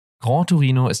Gran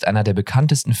Torino ist einer der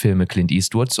bekanntesten Filme Clint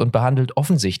Eastwoods und behandelt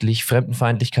offensichtlich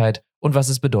Fremdenfeindlichkeit und was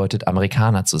es bedeutet,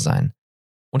 Amerikaner zu sein.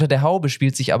 Unter der Haube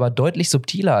spielt sich aber deutlich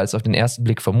subtiler als auf den ersten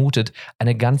Blick vermutet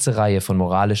eine ganze Reihe von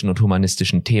moralischen und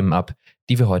humanistischen Themen ab,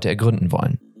 die wir heute ergründen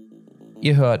wollen.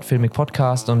 Ihr hört Filmic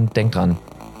Podcast und denkt dran,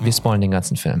 wir spoilen den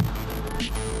ganzen Film.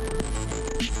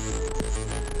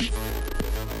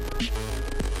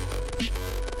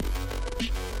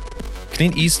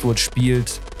 Clint Eastwood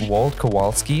spielt Walt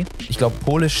Kowalski, ich glaube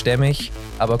polischstämmig,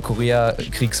 aber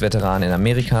Korea-Kriegsveteran in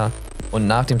Amerika. Und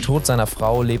nach dem Tod seiner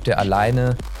Frau lebt er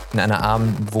alleine in einer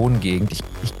armen Wohngegend. Ich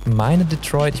meine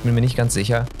Detroit, ich bin mir nicht ganz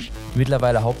sicher,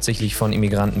 mittlerweile hauptsächlich von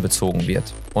Immigranten bezogen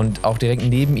wird. Und auch direkt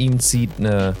neben ihm zieht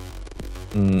eine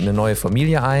neue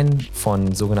Familie ein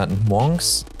von sogenannten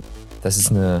Hmongs. Das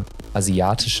ist ein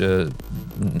asiatisches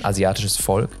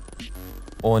Volk.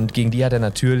 Und gegen die hat er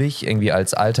natürlich irgendwie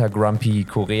als alter grumpy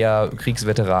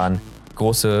Korea-Kriegsveteran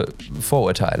große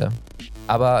Vorurteile.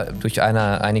 Aber durch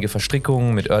einige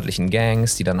Verstrickungen mit örtlichen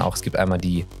Gangs, die dann auch, es gibt einmal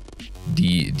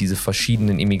diese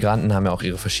verschiedenen Immigranten haben ja auch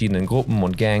ihre verschiedenen Gruppen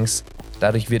und Gangs.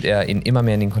 Dadurch wird er immer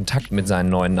mehr in den Kontakt mit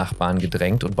seinen neuen Nachbarn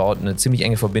gedrängt und baut eine ziemlich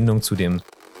enge Verbindung zu dem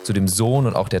Sohn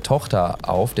und auch der Tochter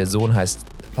auf. Der Sohn heißt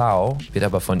Thao, wird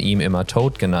aber von ihm immer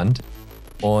Toad genannt.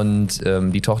 Und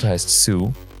die Tochter heißt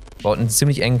Sue. Baut einen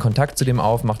ziemlich engen Kontakt zu dem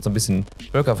auf, macht so ein bisschen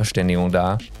Völkerverständigung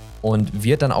da und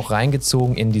wird dann auch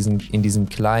reingezogen in diesen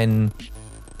kleinen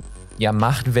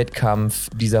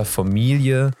Machtwettkampf dieser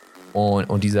Familie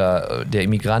und der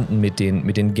Immigranten mit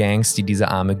den Gangs, die diese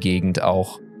arme Gegend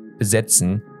auch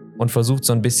besetzen, und versucht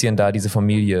so ein bisschen da diese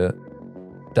Familie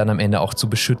dann am Ende auch zu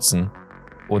beschützen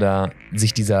oder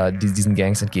sich diesen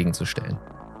Gangs entgegenzustellen.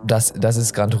 Das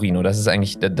ist Gran Torino. Das ist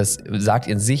eigentlich, das sagt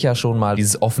ihr sicher schon mal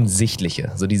dieses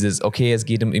Offensichtliche. So dieses, okay, es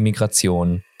geht um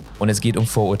Immigration und es geht um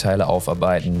Vorurteile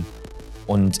aufarbeiten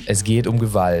und es geht um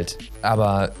Gewalt.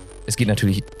 Aber es geht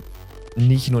natürlich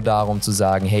nicht nur darum zu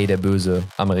sagen, hey, der böse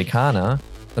Amerikaner,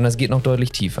 sondern es geht noch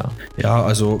deutlich tiefer. Ja,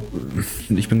 also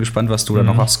ich bin gespannt, was du da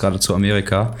noch hast, gerade zu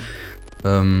Amerika.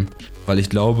 Weil ich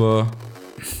glaube,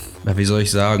 wie soll ich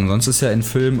sagen, sonst ist ja in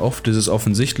Filmen oft dieses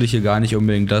Offensichtliche gar nicht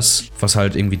unbedingt das, was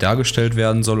halt irgendwie dargestellt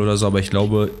werden soll oder so, aber ich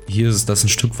glaube, hier ist es das ein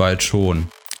Stück weit schon.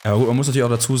 Ja gut, man muss natürlich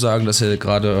auch dazu sagen, dass ja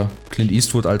gerade Clint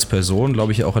Eastwood als Person,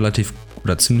 glaube ich, auch relativ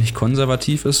oder ziemlich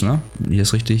konservativ ist, ne? Hier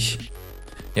ist richtig.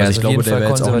 Ja, also ich glaube, der wäre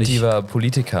konservativer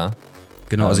Politiker.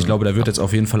 Genau, also ich glaube, der wird jetzt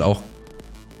auf jeden Fall auch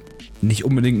nicht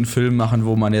unbedingt einen Film machen,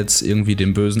 wo man jetzt irgendwie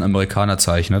den bösen Amerikaner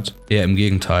zeichnet. Eher im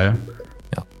Gegenteil.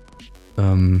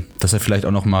 Das ist ja vielleicht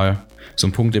auch nochmal so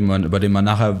ein Punkt, über den man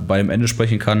nachher bei dem Ende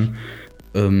sprechen kann.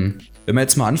 Wenn man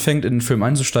jetzt mal anfängt, in den Film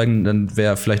einzusteigen, dann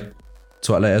wäre vielleicht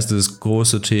zuallererst das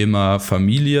große Thema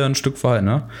Familie ein Stück weit,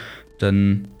 ne?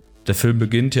 Denn der Film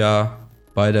beginnt ja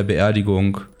bei der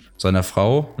Beerdigung seiner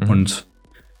Frau und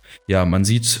ja, man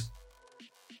sieht,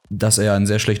 dass er ein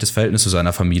sehr schlechtes Verhältnis zu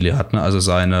seiner Familie hat, ne? Also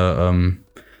seine,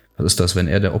 was ist das, wenn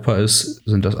er der Opa ist,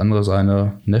 sind das andere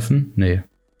seine Neffen? Nee.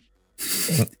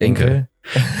 Enkel.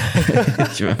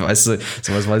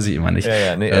 Sowas weiß ich immer nicht.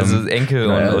 Ja, nee, also Enkel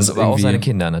und aber auch seine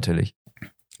Kinder natürlich.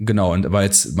 Genau, aber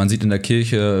jetzt, man sieht in der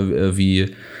Kirche,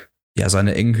 wie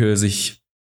seine Enkel sich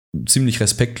ziemlich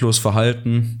respektlos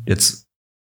verhalten, jetzt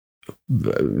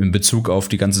in Bezug auf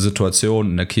die ganze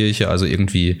Situation in der Kirche, also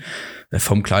irgendwie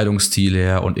vom Kleidungsstil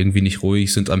her und irgendwie nicht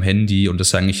ruhig, sind am Handy und das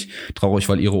ist eigentlich traurig,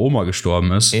 weil ihre Oma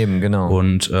gestorben ist. Eben, genau.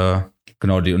 Und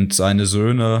und seine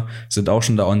Söhne sind auch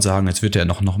schon da und sagen, jetzt wird er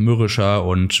noch mürrischer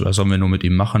und was sollen wir nur mit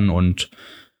ihm machen und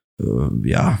und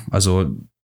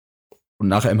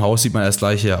nachher im Haus sieht man das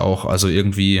Gleiche ja auch, also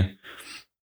irgendwie,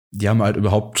 die haben halt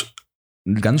überhaupt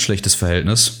ein ganz schlechtes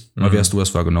Verhältnis. Wie hast du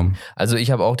das wahrgenommen? Also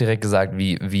ich habe auch direkt gesagt,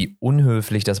 wie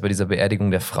unhöflich das bei dieser Beerdigung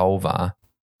der Frau war.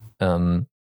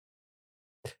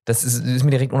 Das ist mir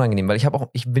direkt unangenehm, weil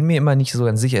ich bin mir immer nicht so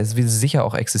ganz sicher, es will sicher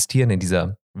auch existieren in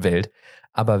dieser Welt,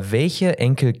 aber welche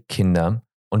Enkelkinder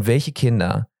und welche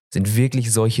Kinder sind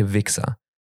wirklich solche Wichser?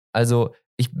 Also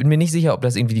ich bin mir nicht sicher, ob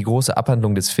das irgendwie die große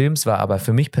Abhandlung des Films war, aber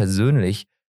für mich persönlich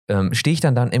stehe ich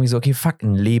dann irgendwie so, okay, fuck,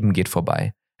 ein Leben geht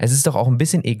vorbei. Es ist doch auch ein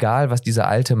bisschen egal, was dieser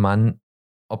alte Mann,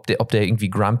 ob der irgendwie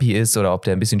grumpy ist oder ob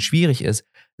der ein bisschen schwierig ist.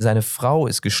 Seine Frau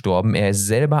ist gestorben, er ist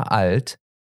selber alt,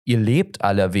 ihr lebt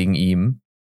alle wegen ihm.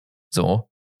 So,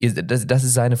 das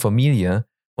ist seine Familie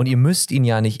und ihr müsst ihn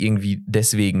ja nicht irgendwie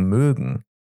deswegen mögen,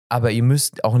 aber ihr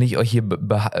müsst auch nicht euch hier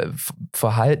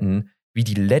verhalten wie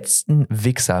die letzten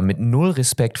Wichser mit null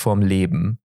Respekt vorm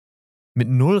Leben, mit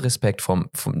null Respekt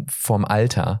vorm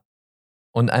Alter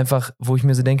und einfach, wo ich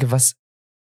mir so denke, was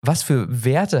für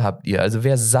Werte habt ihr? Also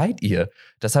wer seid ihr?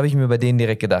 Das habe ich mir bei denen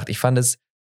direkt gedacht. Ich fand es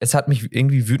hat mich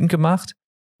irgendwie wütend gemacht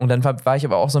Und dann war ich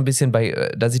aber auch so ein bisschen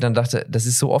dass ich dann dachte, das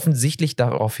ist so offensichtlich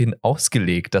daraufhin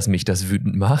ausgelegt, dass mich das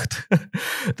wütend macht,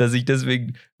 dass ich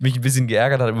deswegen mich ein bisschen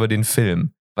geärgert habe über den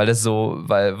Film.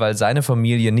 Weil seine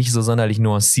Familie nicht so sonderlich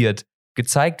nuanciert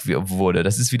gezeigt wurde.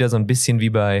 Das ist wieder so ein bisschen wie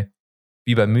bei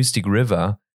Mystic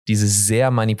River, dieses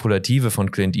sehr manipulative von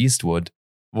Clint Eastwood,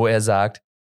 wo er sagt,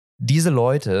 diese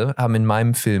Leute haben in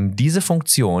meinem Film diese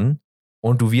Funktion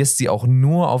und du wirst sie auch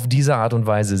nur auf diese Art und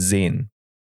Weise sehen.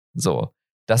 So.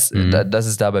 Das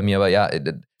ist da bei mir, aber ja,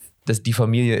 die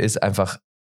Familie ist einfach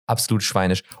absolut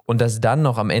schweinisch. Und dass dann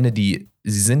noch am Ende sie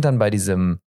sind dann bei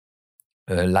diesem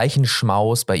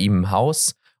Leichenschmaus bei ihm im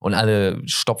Haus und alle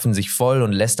stopfen sich voll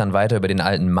und lästern weiter über den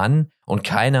alten Mann und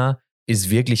keiner ist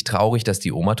wirklich traurig, dass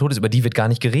die Oma tot ist, über die wird gar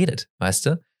nicht geredet, weißt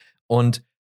du? Und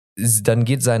dann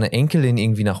geht seine Enkelin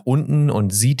irgendwie nach unten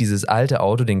und sieht dieses alte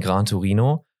Auto, den Gran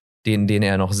Torino, den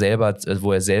er noch selber,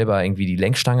 wo er selber irgendwie die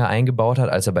Lenkstange eingebaut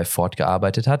hat, als er bei Ford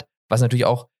gearbeitet hat. Was natürlich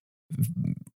auch,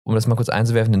 um das mal kurz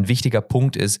einzuwerfen, ein wichtiger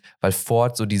Punkt ist, weil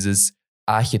Ford so dieses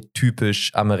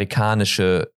archetypisch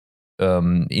amerikanische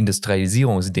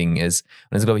Industrialisierungsding ist.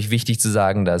 Und es ist, glaube ich, wichtig zu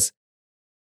sagen, dass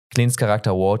Clints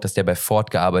Charakter Walt, dass der bei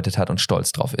Ford gearbeitet hat und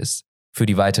stolz drauf ist. Für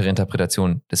die weitere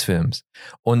Interpretation des Films.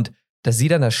 Und dass sie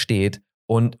dann da steht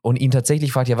und ihn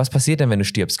tatsächlich fragt, ja, was passiert denn, wenn du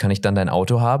stirbst? Kann ich dann dein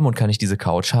Auto haben und kann ich diese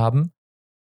Couch haben?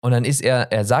 Und dann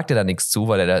sagt er da nichts zu,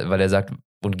 weil er sagt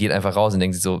und geht einfach raus und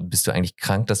denkt sich so, bist du eigentlich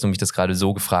krank, dass du mich das gerade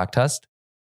so gefragt hast?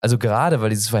 Also gerade, weil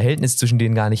dieses Verhältnis zwischen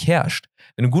denen gar nicht herrscht.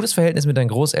 Wenn du ein gutes Verhältnis mit deinen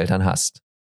Großeltern hast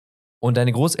und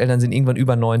deine Großeltern sind irgendwann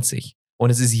über 90 und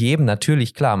es ist jedem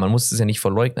natürlich klar, man muss es ja nicht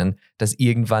verleugnen, dass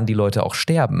irgendwann die Leute auch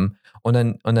sterben und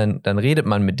dann redet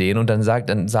man mit denen und dann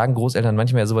sagen Großeltern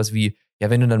manchmal ja sowas wie, ja,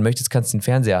 wenn du dann möchtest, kannst du einen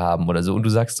Fernseher haben oder so und du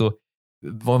sagst so,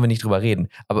 wollen wir nicht drüber reden.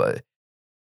 Aber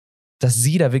dass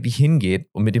sie da wirklich hingeht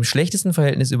und mit dem schlechtesten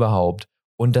Verhältnis überhaupt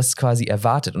und das quasi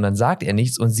erwartet und dann sagt er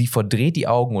nichts und sie verdreht die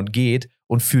Augen und geht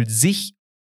und fühlt sich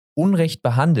unrecht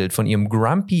behandelt von ihrem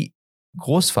grumpy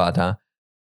Großvater,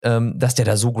 dass der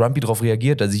da so grumpy drauf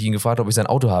reagiert, dass ich ihn gefragt habe, ob ich sein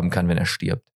Auto haben kann, wenn er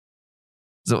stirbt.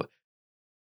 So,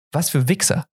 was für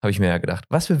Wichser, habe ich mir ja gedacht.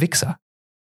 Was für Wichser.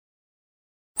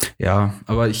 Ja,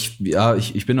 aber ich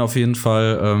bin auf jeden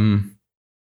Fall,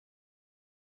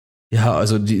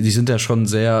 also die sind ja schon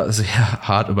sehr, sehr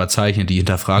hart überzeichnet, die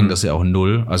hinterfragen das ja auch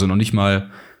null. Also noch nicht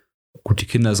mal, gut, die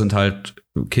Kinder sind halt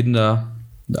Kinder,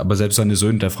 aber selbst seine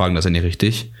Söhne hinterfragen das ja nicht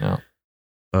richtig. Ja.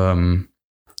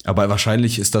 Aber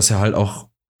wahrscheinlich ist das ja halt auch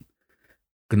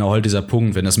genau halt dieser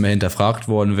Punkt, wenn das mehr hinterfragt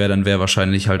worden wäre, dann wäre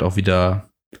wahrscheinlich halt auch wieder,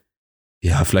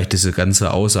 ja, vielleicht diese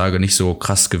ganze Aussage nicht so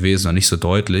krass gewesen oder nicht so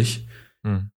deutlich.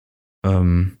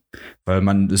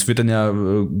 Weil es wird dann ja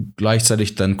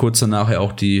gleichzeitig dann kurz danach ja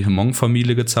auch die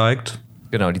Hmong-Familie gezeigt.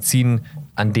 Genau, die ziehen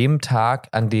an dem Tag,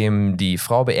 an dem die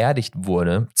Frau beerdigt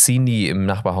wurde, ziehen die im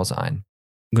Nachbarhaus ein.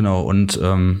 Genau, und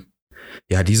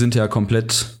die sind ja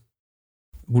komplett,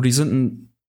 gut, die sind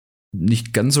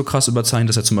nicht ganz so krass überzeichnet,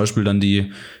 dass ja zum Beispiel dann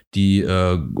die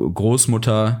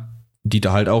Großmutter, die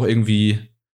da halt auch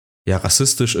irgendwie ja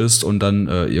rassistisch ist und dann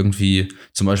irgendwie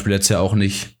zum Beispiel jetzt ja auch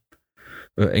nicht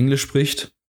Englisch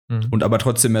spricht und aber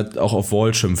trotzdem auch auf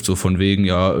Walt schimpft, so von wegen,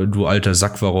 ja, du alter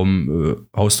Sack, warum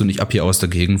haust du nicht ab hier aus der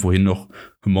Gegend, wohin noch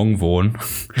Hmong wohnen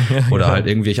oder halt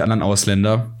irgendwelche anderen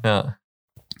Ausländer. Ja.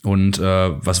 Und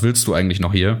was willst du eigentlich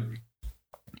noch hier?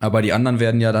 Aber die anderen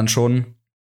werden ja dann schon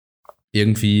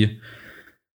irgendwie,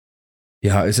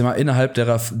 ja, ist immer innerhalb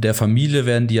der Familie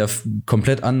werden die ja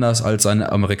komplett anders als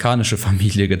eine amerikanische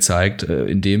Familie gezeigt,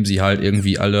 indem sie halt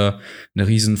irgendwie alle eine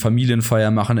riesen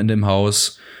Familienfeier machen in dem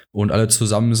Haus und alle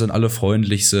zusammen sind, alle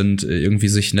freundlich sind, irgendwie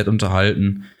sich nett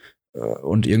unterhalten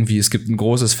und irgendwie es gibt ein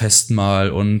großes Festmahl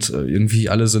und irgendwie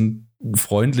alle sind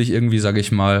freundlich irgendwie, sag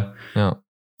ich mal. Ja.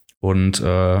 Und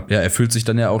er fühlt sich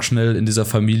dann ja auch schnell in dieser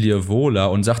Familie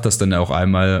wohler und sagt das dann ja auch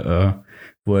einmal,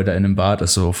 wo er da in dem Bad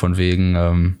ist, so von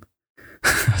wegen,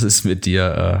 was ist mit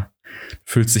dir?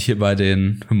 Fühlt sich hier bei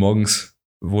den Morgens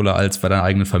wohler als bei deiner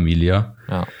eigenen Familie.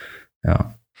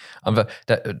 Ja. Aber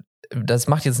das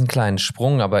macht jetzt einen kleinen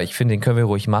Sprung, aber ich finde, den können wir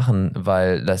ruhig machen,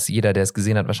 weil das jeder, der es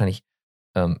gesehen hat, wahrscheinlich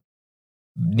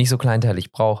nicht so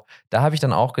kleinteilig braucht. Da habe ich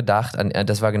dann auch gedacht,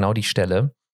 das war genau die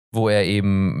Stelle, wo er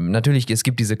eben, natürlich, es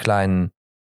gibt diese kleinen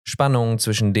Spannungen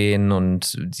zwischen denen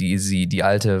und die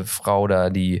alte Frau da,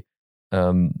 die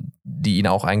ihn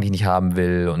auch eigentlich nicht haben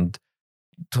will und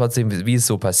trotzdem, wie es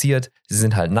so passiert, sie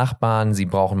sind halt Nachbarn, sie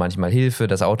brauchen manchmal Hilfe,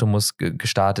 das Auto muss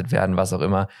gestartet werden, was auch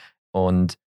immer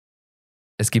und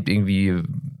es gibt irgendwie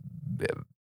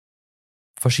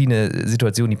verschiedene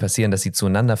Situationen, die passieren, dass sie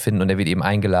zueinander finden und er wird eben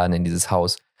eingeladen in dieses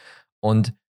Haus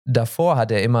und davor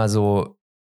hat er immer so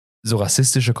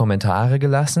rassistische Kommentare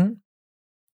gelassen,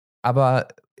 aber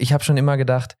ich habe schon immer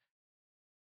gedacht,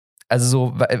 also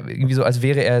so, irgendwie so, als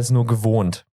wäre er es nur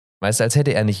gewohnt. Weißt du, als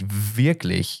hätte er nicht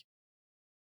wirklich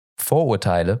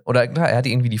Vorurteile. Oder klar, er hat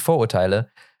irgendwie die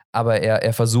Vorurteile, aber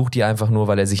er versucht die einfach nur,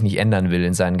 weil er sich nicht ändern will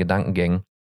in seinen Gedankengängen.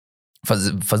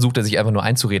 Versucht er sich einfach nur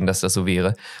einzureden, dass das so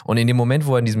wäre. Und in dem Moment,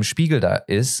 wo er in diesem Spiegel da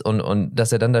ist und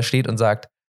dass er dann da steht und sagt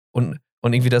und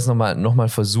irgendwie das nochmal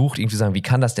versucht, irgendwie zu sagen, wie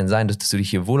kann das denn sein, dass du dich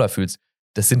hier wohler fühlst?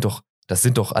 Das sind doch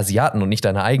Asiaten und nicht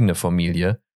deine eigene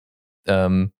Familie.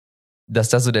 Dass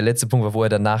das so der letzte Punkt war, wo er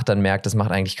danach dann merkt, das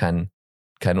macht eigentlich keinen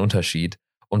Unterschied.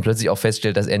 Und plötzlich auch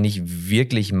feststellt, dass er nicht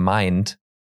wirklich meint,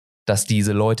 dass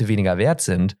diese Leute weniger wert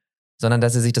sind, sondern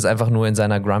dass er sich das einfach nur in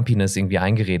seiner Grumpiness irgendwie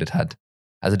eingeredet hat.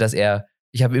 Also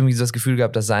ich habe irgendwie so das Gefühl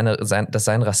gehabt, dass sein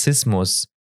Rassismus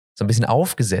so ein bisschen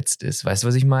aufgesetzt ist. Weißt du,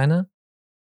 was ich meine?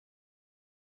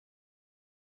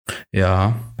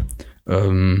 Ja.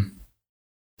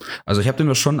 Also ich habe dem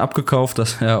das schon abgekauft,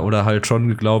 dass er, oder halt schon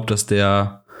geglaubt, dass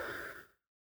der,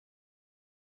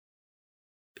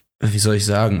 wie soll ich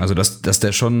sagen, also dass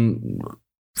der schon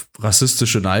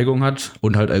rassistische Neigung hat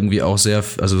und halt irgendwie auch sehr,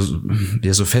 also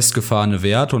ja, so festgefahrene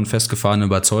Werte und festgefahrene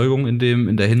Überzeugungen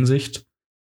in der Hinsicht.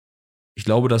 Ich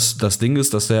glaube, dass das Ding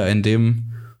ist, dass er in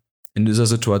dieser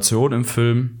Situation im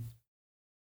Film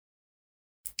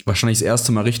wahrscheinlich das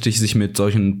erste Mal richtig sich mit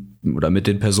solchen oder mit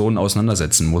den Personen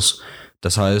auseinandersetzen muss.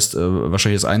 Das heißt,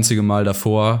 wahrscheinlich das einzige Mal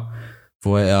davor,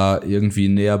 wo er irgendwie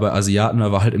näher bei Asiaten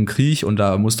war halt im Krieg und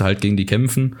da musste halt gegen die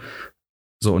kämpfen.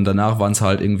 So, und danach waren es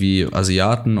halt irgendwie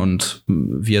Asiaten und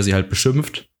wie er sie halt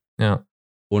beschimpft. Ja.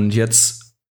 Und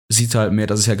jetzt sieht halt mehr,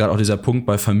 das ist ja gerade auch dieser Punkt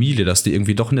bei Familie, dass die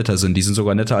irgendwie doch netter sind. Die sind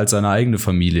sogar netter als seine eigene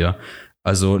Familie.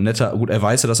 Also netter, gut, er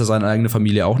weiß ja, dass er seine eigene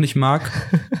Familie auch nicht mag.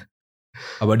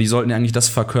 Aber die sollten ja eigentlich das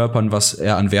verkörpern, was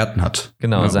er an Werten hat.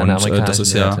 Genau, ja, seine und amerikanischen das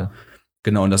ist Werte. Ja,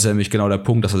 genau, und das ist ja nämlich genau der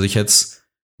Punkt, dass er sich jetzt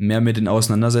mehr mit denen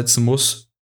auseinandersetzen muss.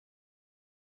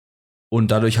 Und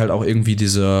dadurch halt auch irgendwie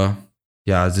dieses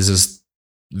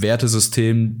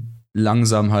Wertesystem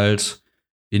langsam halt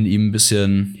in ihm ein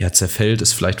bisschen, ja, zerfällt,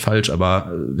 ist vielleicht falsch,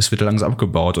 aber es wird langsam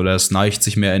abgebaut oder es neigt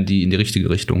sich mehr in die richtige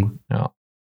Richtung. Ja.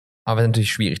 Aber es ist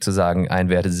natürlich schwierig zu sagen, ein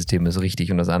Wertesystem ist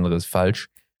richtig und das andere ist falsch.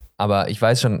 Aber ich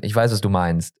weiß, was du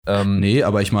meinst. Nee,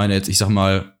 aber ich meine jetzt, ich sag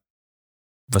mal,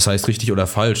 was heißt richtig oder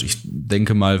falsch? Ich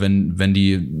denke mal, wenn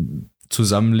die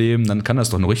zusammenleben, dann kann das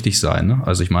doch nur richtig sein, ne?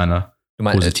 Also ich meine,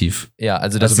 positiv. Ja,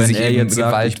 also dass sie sich er eben jetzt sagt,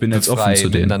 Gewalt ich bin jetzt offen zu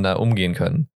denen, miteinander umgehen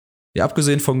können. Ja,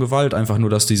 abgesehen von Gewalt, einfach nur,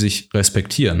 dass die sich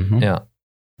respektieren. Ne? Ja.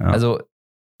 Also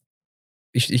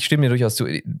ich stimme dir durchaus zu.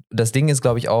 Das Ding ist,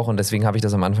 glaube ich, auch, und deswegen habe ich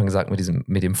das am Anfang gesagt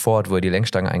mit dem Ford, wo er die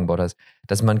Lenkstange eingebaut hat,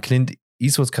 dass man Clint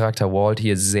Eastwoods Charakter Walt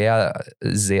hier sehr,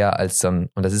 sehr als dann,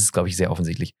 und das ist, glaube ich, sehr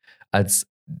offensichtlich, als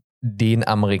den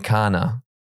Amerikaner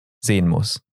sehen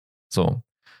muss. So.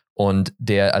 Und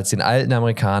der als den alten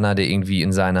Amerikaner, der irgendwie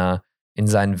in seinen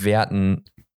Werten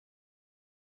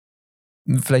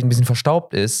vielleicht ein bisschen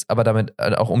verstaubt ist, aber damit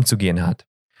auch umzugehen hat.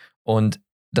 Und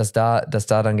dass da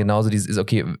dann genauso dieses ist,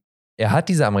 okay, er hat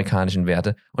diese amerikanischen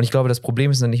Werte und ich glaube, das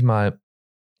Problem ist noch nicht mal,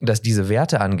 dass diese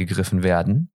Werte angegriffen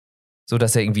werden, so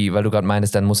dass er irgendwie, weil du gerade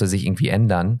meinst, dann muss er sich irgendwie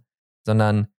ändern,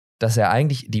 sondern dass er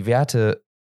eigentlich die Werte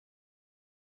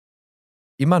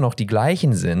immer noch die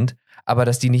gleichen sind, aber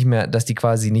dass die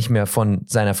quasi nicht mehr von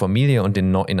seiner Familie und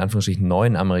den in Anführungsstrichen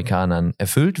neuen Amerikanern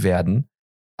erfüllt werden.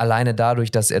 Alleine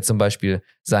dadurch, dass er zum Beispiel,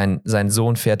 sein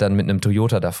Sohn fährt dann mit einem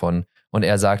Toyota davon und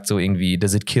er sagt so irgendwie,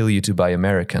 does it kill you to buy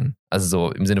American? Also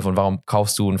so im Sinne von, warum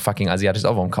kaufst du ein fucking asiatisches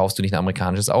Auto? Warum kaufst du nicht ein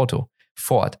amerikanisches Auto?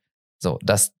 Ford. So,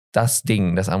 das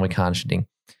Ding, das amerikanische Ding.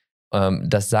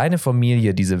 Dass seine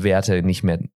Familie diese Werte nicht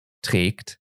mehr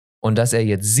trägt und dass er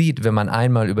jetzt sieht, wenn man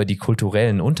einmal über die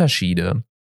kulturellen Unterschiede,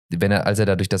 als er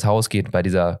da durch das Haus geht bei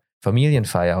dieser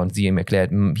Familienfeier und sie ihm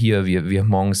erklärt, hier, wir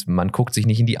Monks, man guckt sich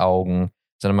nicht in die Augen,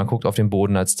 sondern man guckt auf den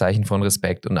Boden als Zeichen von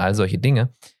Respekt und all solche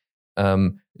Dinge,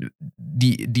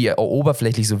 die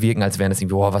oberflächlich so wirken, als wären es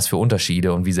irgendwie, was für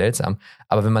Unterschiede und wie seltsam.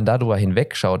 Aber wenn man darüber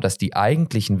hinwegschaut, dass die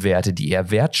eigentlichen Werte, die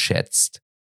er wertschätzt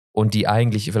und die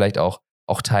eigentlich vielleicht auch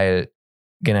Teil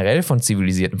generell von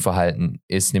zivilisiertem Verhalten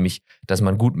ist, nämlich, dass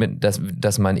man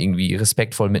dass man irgendwie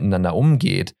respektvoll miteinander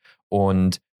umgeht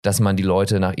und dass man die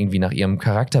Leute nach ihrem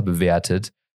Charakter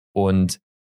bewertet und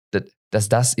dass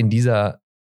das in dieser,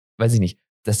 weiß ich nicht,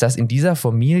 dass das in dieser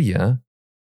Familie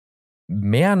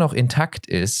mehr noch intakt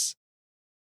ist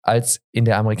als in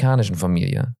der amerikanischen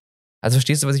Familie. Also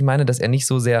verstehst du, was ich meine? Dass er nicht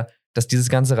so sehr, dass dieses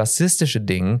ganze rassistische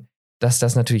Ding, dass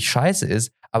das natürlich scheiße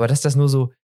ist, aber dass das nur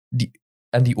so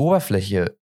an die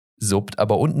Oberfläche suppt,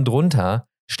 aber unten drunter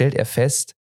stellt er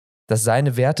fest, dass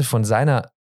seine Werte von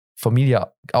seiner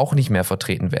Familie auch nicht mehr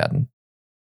vertreten werden.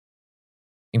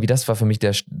 Irgendwie das war für mich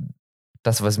das,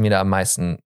 was mir da am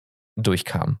meisten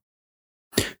durchkam.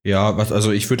 Ja,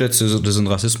 also ich würde jetzt diesen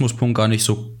Rassismuspunkt gar nicht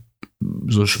so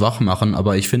schwach machen,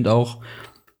 aber ich finde auch,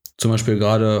 zum Beispiel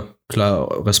gerade,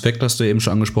 klar, Respekt hast du eben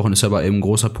schon angesprochen, ist aber eben ein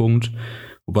großer Punkt,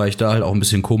 wobei ich da halt auch ein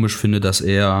bisschen komisch finde, dass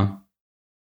er,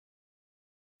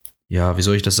 ja, wie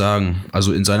soll ich das sagen?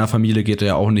 Also in seiner Familie geht er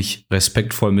ja auch nicht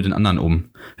respektvoll mit den anderen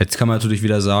um. Jetzt kann man natürlich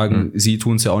wieder sagen, sie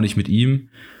tun es ja auch nicht mit ihm.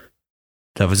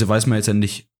 Da weiß man jetzt ja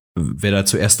nicht, wer da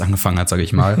zuerst angefangen hat, sage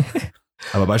ich mal.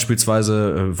 Aber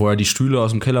beispielsweise, wo er die Stühle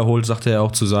aus dem Keller holt, sagt er ja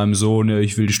auch zu seinem Sohn, ja,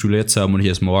 ich will die Stühle jetzt haben und nicht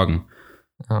erst morgen.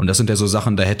 Ja. Und das sind ja so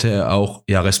Sachen, da hätte er auch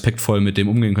ja respektvoll mit dem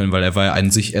umgehen können, weil er war ja an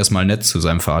sich erstmal nett zu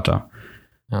seinem Vater.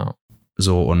 Ja.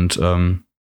 So, und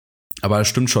aber das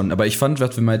stimmt schon. Aber ich fand,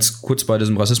 wenn man jetzt kurz bei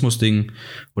diesem Rassismus-Ding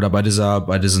oder bei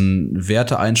diesen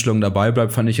Werteeinstellungen dabei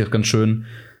bleibt, fand ich es ganz schön,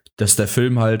 dass der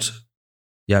Film halt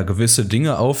ja gewisse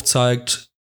Dinge aufzeigt,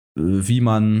 wie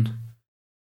man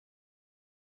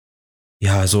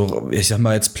ja, so, ich sag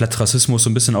mal jetzt platt Rassismus so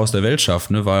ein bisschen aus der Welt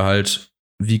schafft, ne, weil halt,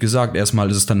 wie gesagt,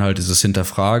 erstmal ist es dann halt dieses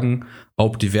Hinterfragen,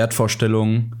 ob die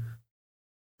Wertvorstellungen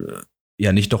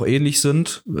ja nicht doch ähnlich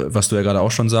sind, was du ja gerade auch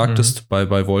schon sagtest,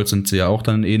 bei Volt sind sie ja auch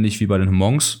dann ähnlich wie bei den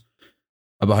Hmongs,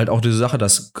 aber halt auch diese Sache,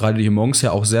 dass gerade die Hmongs ja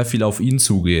auch sehr viel auf ihn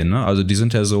zugehen, ne, also die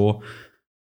sind ja so,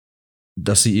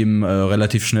 dass sie ihm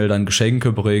relativ schnell dann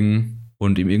Geschenke bringen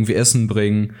und ihm irgendwie Essen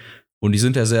bringen. Und die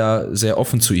sind ja sehr, sehr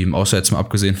offen zu ihm, außer jetzt mal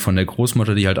abgesehen von der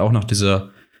Großmutter, die halt auch noch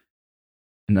diese,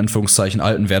 in Anführungszeichen,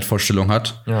 alten Wertvorstellungen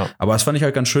hat. Ja. Aber das fand ich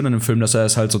halt ganz schön an dem Film, dass er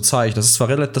es halt so zeigt. Das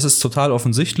ist total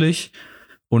offensichtlich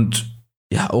und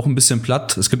ja, auch ein bisschen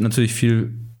platt. Es gibt natürlich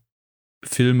viel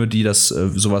Filme, die das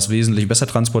sowas wesentlich besser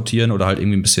transportieren oder halt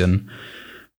irgendwie ein bisschen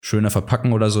schöner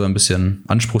verpacken oder so, ein bisschen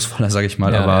anspruchsvoller, sag ich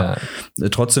mal. Ja, aber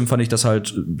trotzdem fand ich das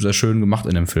halt sehr schön gemacht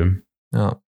in dem Film.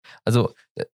 Ja, also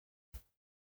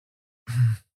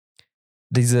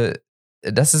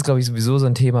das ist, glaube ich, sowieso so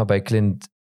ein Thema bei Clint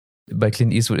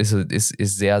Eastwood ist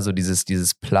sehr so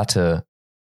dieses platte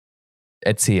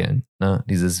Erzählen, ne?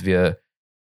 Wir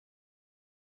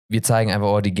zeigen einfach,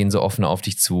 oh, die gehen so offen auf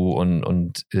dich zu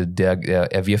und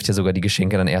er wirft ja sogar die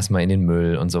Geschenke dann erstmal in den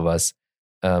Müll und sowas.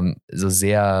 So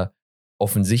sehr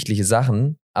offensichtliche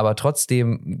Sachen, aber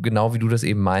trotzdem, genau wie du das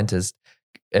eben meintest,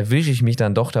 erwische ich mich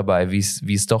dann doch dabei, wie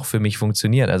es doch für mich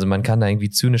funktioniert. Also man kann da irgendwie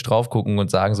zynisch drauf gucken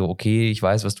und sagen so, okay, ich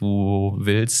weiß, was du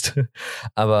willst,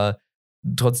 aber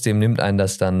trotzdem nimmt einen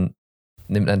das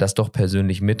doch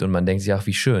persönlich mit und man denkt sich, ach,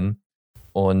 wie schön.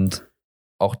 Und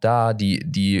auch da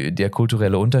der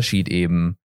kulturelle Unterschied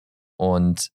eben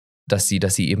und dass sie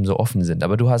eben so offen sind.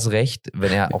 Aber du hast recht,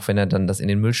 wenn er dann das in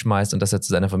den Müll schmeißt und dass er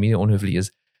zu seiner Familie unhöflich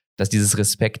ist, dass dieses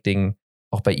Respekt-Ding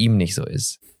auch bei ihm nicht so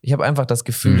ist. Ich habe einfach das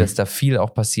Gefühl, dass da viel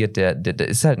auch passiert. Der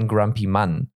ist halt ein grumpy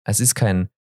Mann. Er ist kein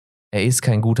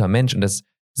guter Mensch und das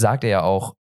sagt er ja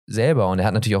auch selber und er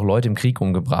hat natürlich auch Leute im Krieg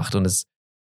umgebracht und das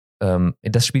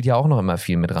spielt ja auch noch immer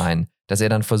viel mit rein, dass er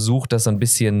dann versucht, dass so ein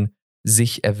bisschen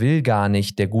er will gar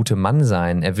nicht der gute Mann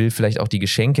sein, er will vielleicht auch die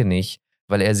Geschenke nicht,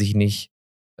 weil er sich nicht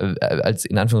als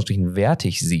in Anführungsstrichen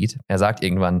wertig sieht. Er sagt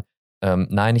irgendwann,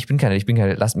 nein, ich bin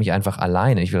keine, lasst mich einfach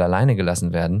alleine, ich will alleine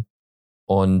gelassen werden.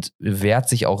 Und wehrt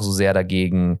sich auch so sehr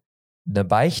dagegen, eine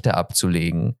Beichte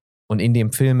abzulegen. Und in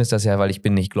dem Film ist das ja, weil ich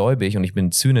bin nicht gläubig und ich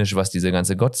bin zynisch, was diese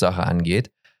ganze Gottsache angeht.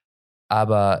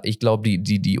 Aber ich glaube,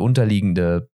 die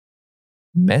unterliegende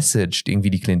Message, irgendwie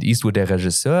die Clint Eastwood, der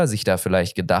Regisseur, sich da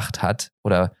vielleicht gedacht hat,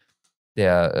 oder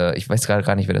ich weiß gerade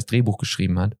gar nicht, wer das Drehbuch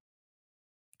geschrieben hat,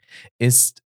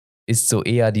 ist so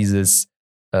eher dieses,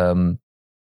 er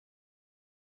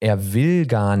will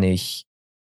gar nicht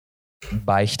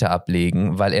Beichte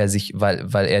ablegen, weil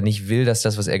er nicht will, dass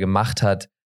das, was er gemacht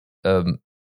hat,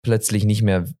 plötzlich nicht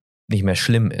mehr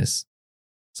schlimm ist.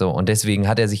 So, und deswegen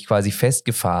hat er sich quasi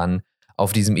festgefahren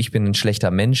auf diesem Ich bin ein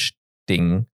schlechter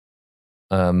Mensch-Ding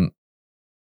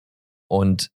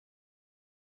und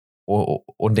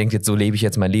denkt jetzt, so lebe ich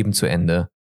jetzt mein Leben zu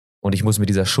Ende und ich muss mit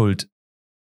dieser Schuld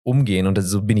umgehen und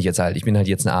so bin ich jetzt halt. Ich bin halt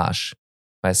jetzt ein Arsch.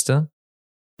 Weißt du?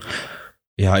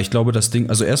 Ja, ich glaube, das Ding,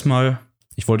 also erstmal,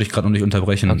 ich wollte dich gerade noch nicht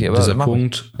unterbrechen. Okay, aber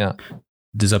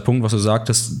dieser Punkt, was du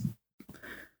sagtest,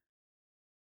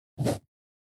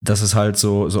 dass es halt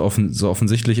so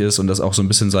offensichtlich ist und das auch so ein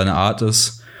bisschen seine Art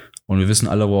ist und wir wissen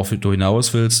alle, worauf du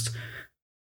hinaus willst,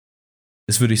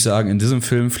 ist, würde ich sagen, in diesem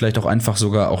Film vielleicht auch einfach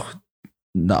sogar auch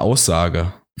eine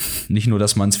Aussage. Nicht nur,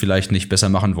 dass man es vielleicht nicht besser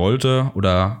machen wollte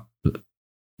oder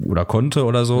konnte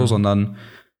oder so, sondern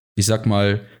ich sag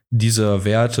mal, diese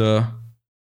Werte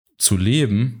zu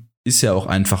leben, ist ja auch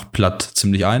einfach platt,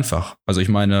 ziemlich einfach. Also ich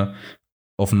meine,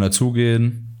 offener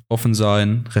zugehen, offen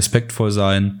sein, respektvoll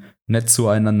sein, nett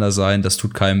zueinander sein, das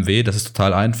tut keinem weh, das ist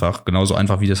total einfach. Genauso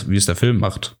einfach, wie es der Film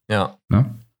macht. Ja.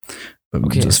 Ne?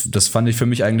 Okay. Das fand ich für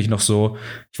mich eigentlich noch so,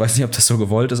 ich weiß nicht, ob das so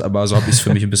gewollt ist, aber so habe ich es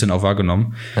für mich ein bisschen auch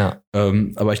wahrgenommen. Ja.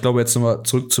 Aber ich glaube jetzt nochmal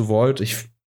zurück zu Walt. Ich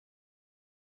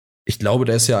glaube,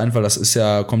 der ist ja einfach,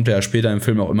 kommt ja später im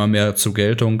Film auch immer mehr zur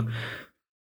Geltung,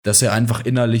 dass er einfach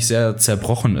innerlich sehr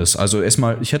zerbrochen ist. Also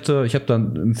erstmal, ich habe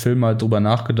dann im Film mal drüber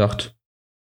nachgedacht,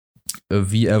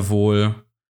 wie er wohl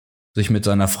sich mit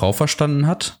seiner Frau verstanden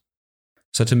hat.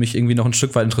 Das hätte mich irgendwie noch ein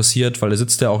Stück weit interessiert, weil er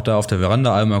sitzt ja auch da auf der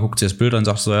Veranda einmal, guckt sich das Bild an und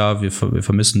sagt so, ja, wir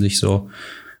vermissen dich so.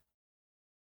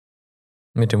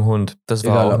 Mit dem Hund. Das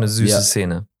war auch eine süße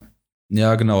Szene.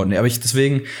 Ja, genau. Nee, aber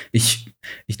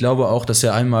ich glaube auch, dass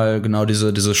er einmal genau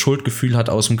diese Schuldgefühl hat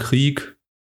aus dem Krieg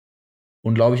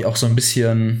und glaube ich auch so ein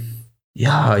bisschen,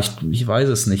 ja, ich weiß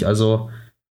es nicht. Also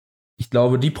ich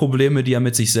glaube, die Probleme, die er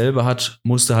mit sich selber hat,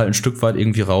 musste halt ein Stück weit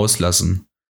irgendwie rauslassen.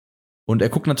 Und er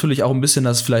guckt natürlich auch ein bisschen,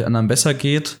 dass es vielleicht anderen besser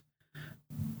geht.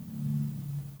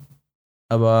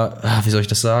 Aber, wie soll ich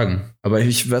das sagen? Aber er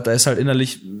ist halt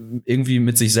innerlich irgendwie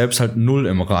mit sich selbst halt null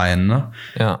im Reinen, ne?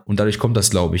 Ja. Und dadurch kommt das,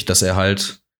 glaube ich, dass er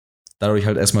halt dadurch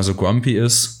halt erstmal so grumpy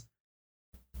ist.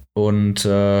 Und,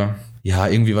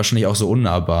 irgendwie wahrscheinlich auch so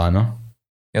unnahbar, ne?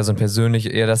 Ja,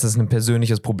 dass es ein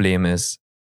persönliches Problem ist,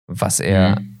 was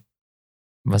er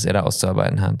da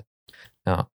auszuarbeiten hat.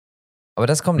 Ja. Aber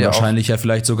das kommt ja auch. Wahrscheinlich ja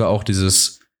vielleicht sogar auch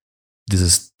dieses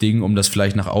Ding, um das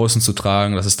vielleicht nach außen zu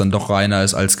tragen, dass es dann doch reiner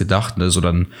ist als gedacht. Ne? So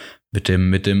dann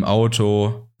mit dem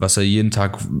Auto, was er jeden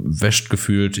Tag wäscht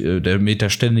gefühlt, der mäht ja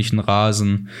ständig einen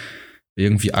Rasen.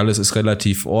 Irgendwie alles ist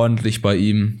relativ ordentlich bei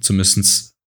ihm,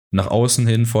 zumindest nach außen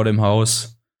hin vor dem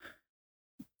Haus.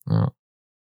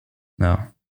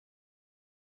 Ja.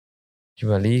 Ich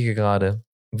überlege gerade,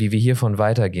 wie wir hiervon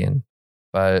weitergehen.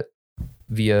 Weil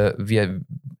wir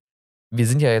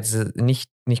sind ja jetzt nicht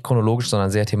chronologisch, sondern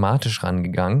sehr thematisch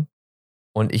rangegangen.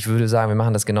 Und ich würde sagen, wir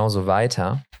machen das genauso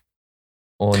weiter.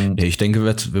 Und ja, ich denke,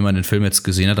 wenn man den Film jetzt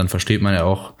gesehen hat, dann versteht man ja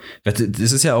auch. Das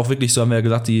ist ja auch wirklich so, haben wir ja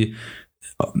gesagt, ich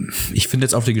finde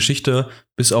jetzt auf die Geschichte,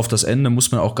 bis auf das Ende,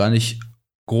 muss man auch gar nicht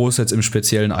groß jetzt im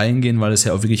Speziellen eingehen, weil es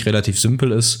ja auch wirklich relativ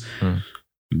simpel ist.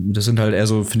 Das sind halt eher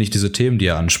so, finde ich, diese Themen, die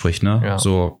er anspricht, ne? Ja.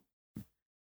 So.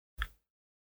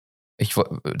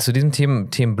 Zu diesem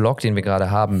Themenblock, den wir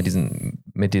gerade haben,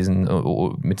 mit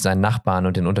seinen Nachbarn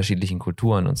und den unterschiedlichen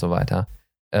Kulturen und so weiter,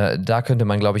 da könnte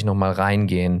man, glaube ich, nochmal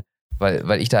reingehen,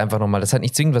 weil ich da einfach nochmal, das hat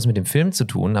nicht zwingend was mit dem Film zu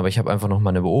tun, aber ich habe einfach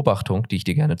nochmal eine Beobachtung, die ich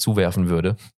dir gerne zuwerfen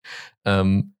würde.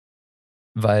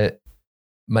 Weil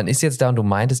man ist jetzt da und du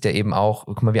meintest ja eben auch,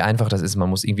 guck mal, wie einfach das ist, man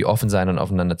muss irgendwie offen sein und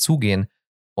aufeinander zugehen.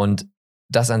 Und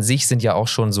das an sich sind ja auch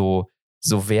schon so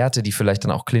Werte, die vielleicht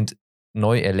dann auch Clint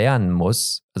neu erlernen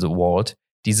muss, also Walt,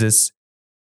 dieses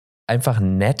einfach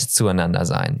nett zueinander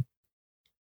sein.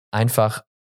 Einfach,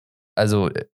 also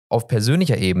auf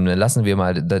persönlicher Ebene lassen wir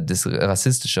mal das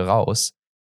Rassistische raus.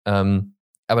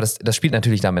 Aber das spielt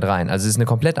natürlich damit rein. Also es ist eine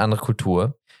komplett andere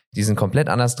Kultur, die sind komplett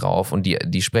anders drauf und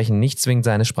die sprechen nicht zwingend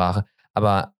seine Sprache,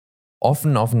 aber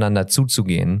offen aufeinander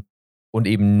zuzugehen und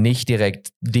eben nicht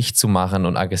direkt dicht zu machen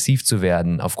und aggressiv zu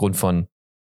werden aufgrund von,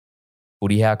 wo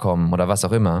die herkommen oder was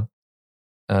auch immer,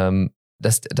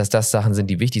 dass das Sachen sind,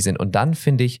 die wichtig sind. Und dann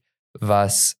finde ich,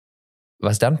 was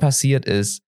dann passiert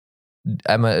ist,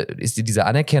 einmal ist diese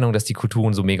Anerkennung, dass die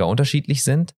Kulturen so mega unterschiedlich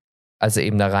sind, als er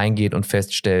eben da reingeht und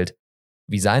feststellt,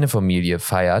 wie seine Familie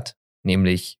feiert,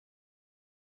 nämlich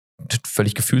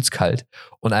völlig gefühlskalt,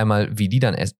 und einmal, wie die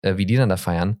dann da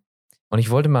feiern. Und ich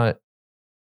wollte mal,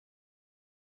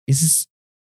 ist es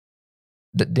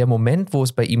der Moment, wo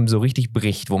es bei ihm so richtig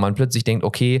bricht, wo man plötzlich denkt,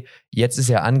 okay, jetzt ist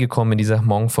er angekommen in dieser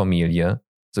Hmong-Familie,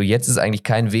 so jetzt ist eigentlich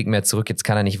kein Weg mehr zurück, jetzt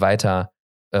kann er nicht weiter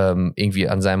irgendwie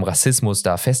an seinem Rassismus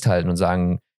da festhalten und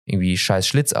sagen, irgendwie scheiß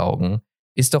Schlitzaugen,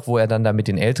 ist doch, wo er dann da mit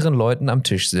den älteren Leuten am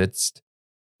Tisch sitzt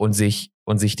und sich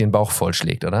den Bauch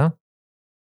vollschlägt, oder?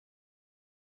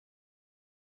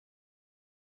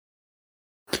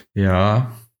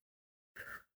 Ja.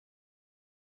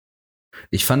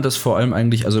 Ich fand das vor allem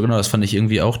eigentlich, also genau, das fand ich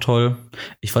irgendwie auch toll.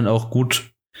 Ich fand auch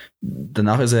gut,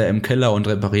 danach ist er im Keller und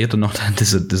reparierte noch dann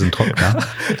diesen Trockner.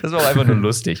 Das war auch einfach nur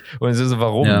lustig. Und es ist so,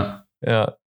 warum? Ja.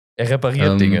 Er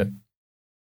repariert Dinge.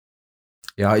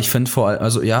 Ja, ich finde vor allem,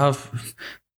 also ja,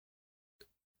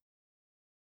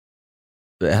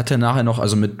 er hat ja nachher noch,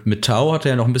 also mit Tau hat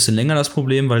er ja noch ein bisschen länger das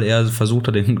Problem, weil er versucht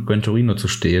hat, den Gran Torino zu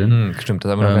stehlen. Stimmt,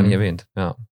 das haben wir noch gar nicht erwähnt.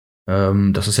 Ja.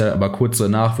 Das ist ja aber kurz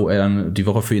danach, wo er dann die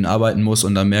Woche für ihn arbeiten muss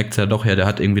und dann merkt er doch, ja, der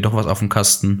hat irgendwie doch was auf dem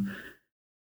Kasten.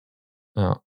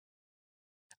 Ja.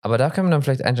 Aber da können wir dann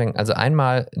vielleicht einsteigen. Also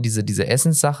einmal diese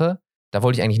Essenssache, da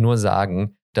wollte ich eigentlich nur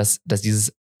sagen, dass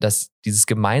dieses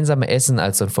gemeinsame Essen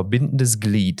als so ein verbindendes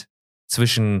Glied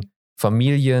zwischen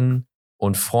Familien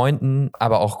und Freunden,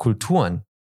 aber auch Kulturen,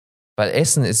 Weil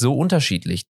Essen ist so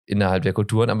unterschiedlich innerhalb der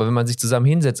Kulturen, aber wenn man sich zusammen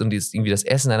hinsetzt und irgendwie das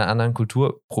Essen einer anderen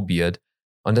Kultur probiert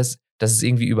und das ist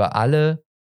irgendwie über alle,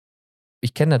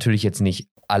 ich kenne natürlich jetzt nicht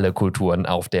alle Kulturen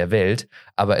auf der Welt,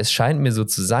 aber es scheint mir so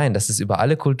zu sein, dass es über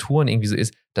alle Kulturen irgendwie so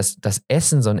ist, dass das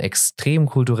Essen so ein extrem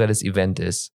kulturelles Event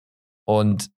ist.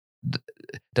 Und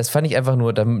das fand ich einfach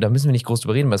nur, da müssen wir nicht groß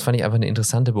drüber reden, aber das fand ich einfach eine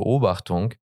interessante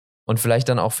Beobachtung und vielleicht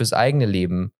dann auch fürs eigene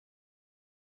Leben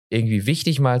irgendwie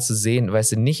wichtig mal zu sehen,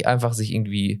 weißt du, nicht einfach sich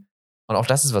irgendwie, und auch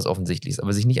das ist was Offensichtliches,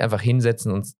 aber sich nicht einfach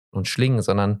hinsetzen und schlingen,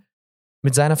 sondern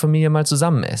mit seiner Familie mal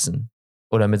zusammen essen.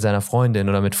 Oder mit seiner Freundin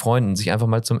oder mit Freunden, sich einfach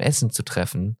mal zum Essen zu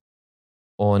treffen.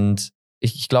 Und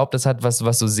ich glaube, das hat was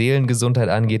so Seelengesundheit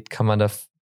angeht, kann man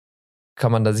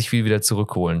da sich viel wieder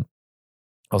zurückholen.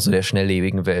 Aus so der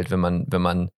schnelllebigen Welt, wenn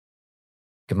man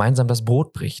gemeinsam das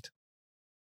Brot bricht.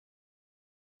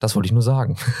 Das wollte ich nur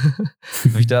sagen.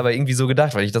 Habe ich da aber irgendwie so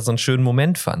gedacht, weil ich das so einen schönen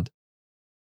Moment fand.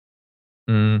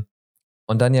 Und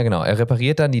dann, ja genau, er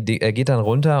repariert dann er geht dann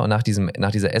runter und nach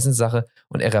dieser Essenssache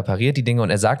und er repariert die Dinge und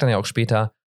er sagt dann ja auch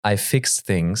später, I fix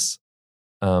things.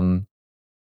 Und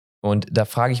da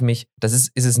frage ich mich,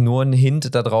 ist es nur ein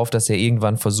Hint darauf, dass er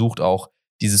irgendwann versucht auch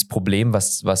dieses Problem,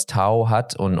 was Tao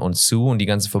hat und Sue und die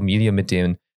ganze Familie mit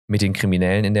den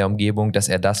Kriminellen in der Umgebung, dass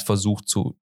er das versucht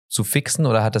zu fixen,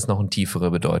 oder hat das noch eine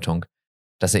tiefere Bedeutung,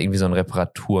 dass er irgendwie so ein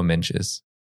Reparaturmensch ist?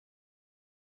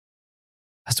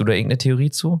 Hast du da irgendeine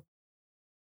Theorie zu?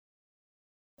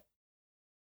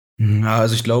 Ja,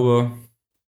 also ich glaube,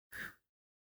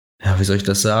 ja, wie soll ich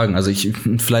das sagen? Also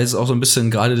vielleicht ist auch so ein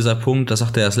bisschen gerade dieser Punkt, das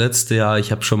sagte er das letzte Jahr,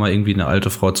 ich habe schon mal irgendwie eine alte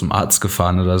Frau zum Arzt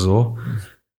gefahren oder so,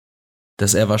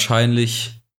 dass er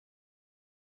wahrscheinlich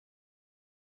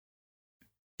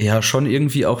ja schon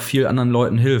irgendwie auch viel anderen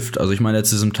Leuten hilft. Also ich meine,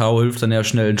 jetzt diesem Tao hilft dann ja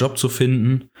schnell einen Job zu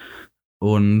finden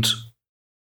und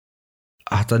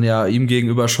hat dann ja ihm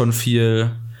gegenüber schon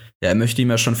viel, ja, er möchte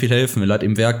ihm ja schon viel helfen. Er leiht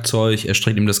ihm Werkzeug, er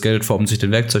streckt ihm das Geld vor, um sich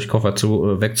den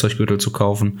Werkzeuggürtel zu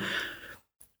kaufen.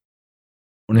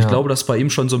 Und ich glaube, das ist bei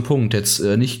ihm schon so ein Punkt. Jetzt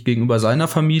nicht gegenüber seiner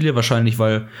Familie, wahrscheinlich,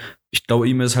 weil ich glaube,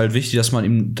 ihm ist halt wichtig, dass man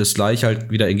ihm das Gleiche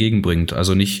halt wieder entgegenbringt.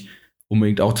 Also nicht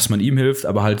unbedingt auch, dass man ihm hilft,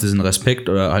 aber halt diesen Respekt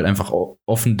oder halt einfach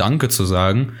offen Danke zu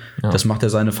sagen, das macht er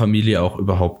seine Familie auch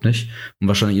überhaupt nicht. Und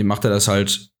wahrscheinlich macht er das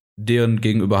halt deren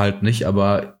gegenüber halt nicht,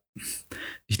 aber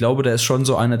ich glaube, der ist schon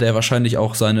so einer, der wahrscheinlich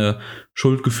auch seine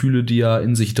Schuldgefühle, die er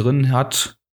in sich drin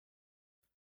hat,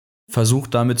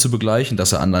 versucht damit zu begleichen,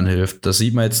 dass er anderen hilft. Das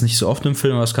sieht man jetzt nicht so oft im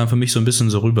Film, aber es kam für mich so ein bisschen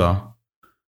so rüber.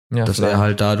 Ja, dass er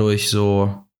halt dadurch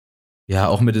so, ja,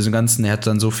 auch mit diesem ganzen, er hat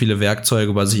dann so viele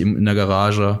Werkzeuge bei sich in der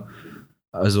Garage.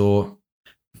 Also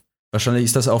wahrscheinlich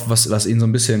ist das auch was ihn so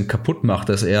ein bisschen kaputt macht,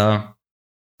 dass er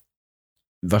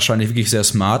wahrscheinlich wirklich sehr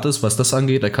smart ist, was das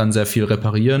angeht. Er kann sehr viel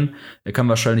reparieren. Er kann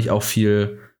wahrscheinlich auch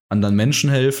viel anderen Menschen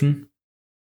helfen.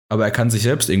 Aber er kann sich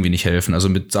selbst irgendwie nicht helfen. Also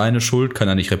mit seiner Schuld kann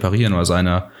er nicht reparieren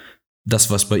oder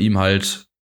das, was bei ihm halt,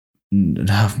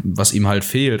 was ihm halt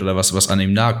fehlt oder was an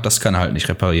ihm nagt, das kann er halt nicht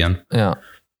reparieren. Ja.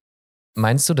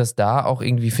 Meinst du, dass da auch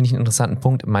irgendwie, finde ich einen interessanten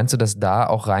Punkt, meinst du, dass da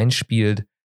auch reinspielt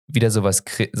wieder sowas,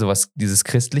 dieses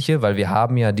Christliche? Weil wir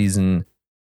haben ja diesen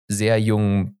sehr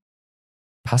jungen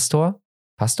Pastor?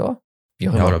 Wie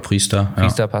auch immer. Ja, oder Priester.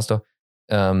 Priester, ja. Pastor.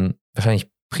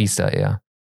 Wahrscheinlich Priester eher.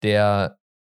 Der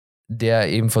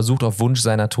eben versucht, auf Wunsch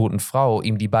seiner toten Frau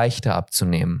ihm die Beichte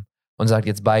abzunehmen. Und sagt,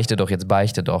 jetzt beichte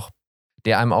doch.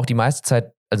 Der einem auch die meiste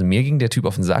Zeit, also mir ging der Typ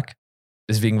auf den Sack.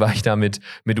 Deswegen war ich da mit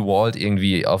Walt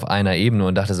irgendwie auf einer Ebene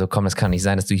und dachte so, komm, das kann nicht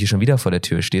sein, dass du hier schon wieder vor der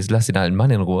Tür stehst. Lass den alten Mann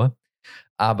in Ruhe.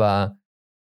 Aber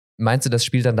meinst du, das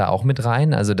spielt dann da auch mit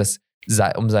rein? Also,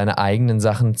 um seine eigenen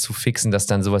Sachen zu fixen, dass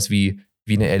dann sowas wie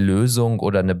eine Erlösung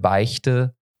oder eine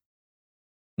Beichte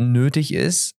nötig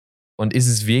ist? Und ist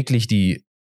es wirklich die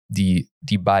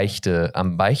Beichte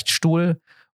am Beichtstuhl?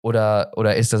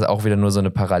 Oder ist das auch wieder nur so eine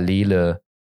Parallele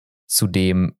zum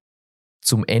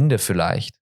Ende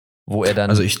vielleicht? Wo er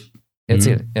dann.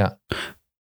 Erzähl, ja.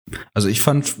 Also ich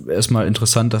fand erstmal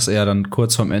interessant, dass er dann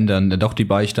kurz vorm Ende dann doch die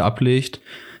Beichte ablegt,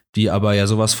 die aber ja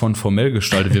sowas von formell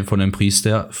gestaltet wird von dem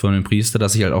Priester,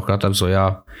 dass ich halt auch gedacht habe, so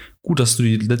ja, gut, dass du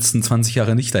die letzten 20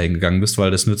 Jahre nicht dahin gegangen bist, weil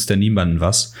das nützt ja niemandem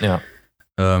was. Ja.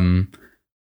 Aber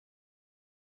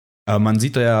man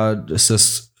sieht da ja, ist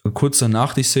das kurz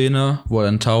danach die Szene, wo er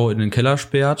dann Tao in den Keller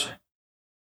sperrt.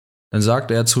 Dann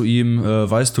sagt er zu ihm,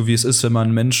 weißt du, wie es ist, wenn man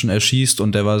einen Menschen erschießt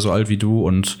und der war so alt wie du,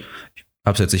 und ich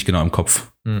hab's jetzt nicht genau im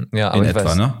Kopf. Ja, aber in etwa,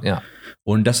 weiß, ne? Ja.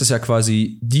 Und das ist ja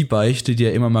quasi die Beichte, die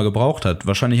er immer mal gebraucht hat.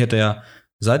 Wahrscheinlich hat er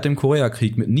seit dem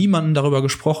Koreakrieg mit niemandem darüber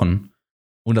gesprochen.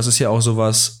 Und das ist ja auch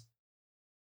sowas,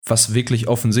 was wirklich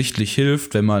offensichtlich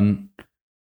hilft, wenn man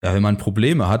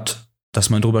Probleme hat, dass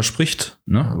man drüber spricht,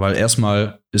 ne? Weil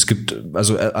erstmal, es gibt,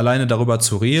 also alleine darüber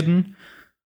zu reden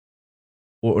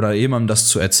oder jemandem das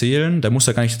zu erzählen, der muss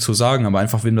ja gar nicht dazu sagen, aber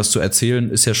einfach wem das zu erzählen,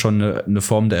 ist ja schon eine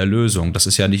Form der Erlösung. Das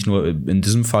ist ja nicht nur in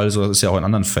diesem Fall so, das ist ja auch in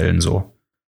anderen Fällen so.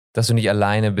 Dass du nicht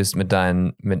alleine bist mit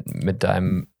deinem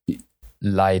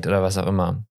Leid oder was auch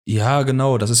immer. Ja,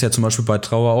 genau, das ist ja zum Beispiel bei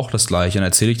Trauer auch das Gleiche. Dann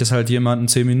erzähle ich das halt jemandem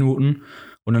 10 Minuten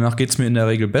und danach geht es mir in der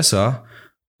Regel besser.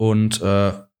 Und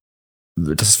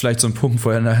das ist vielleicht so ein Punkt,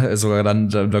 wo er sogar dann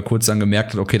da kurz dann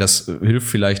gemerkt hat, okay, das hilft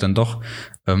vielleicht dann doch.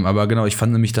 Aber genau, ich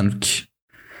fand nämlich dann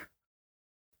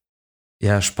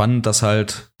ja spannend, dass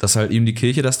halt ihm die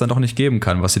Kirche das dann doch nicht geben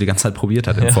kann, was sie die ganze Zeit probiert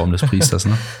hat in Form des Priesters.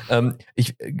 Ne?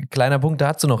 Kleiner Punkt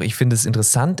dazu noch, ich finde es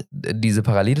interessant, diese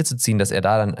Parallele zu ziehen, dass er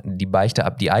da dann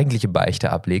die eigentliche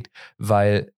Beichte ablegt,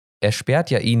 weil er sperrt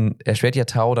ja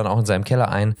Tao dann auch in seinem Keller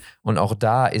ein und auch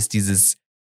da ist dieses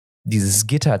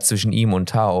Gitter zwischen ihm und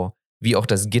Tao, wie auch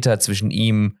das Gitter zwischen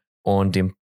ihm und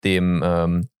dem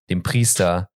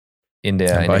Priester in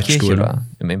der Kirche war,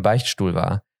 im Beichtstuhl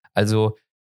war. Also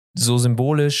so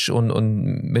symbolisch und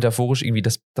metaphorisch irgendwie,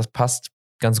 das passt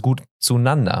ganz gut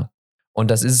zueinander.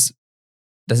 Und das ist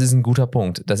ein guter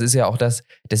Punkt. Das ist ja auch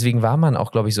deswegen war man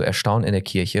auch, glaube ich, so erstaunt in der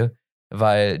Kirche,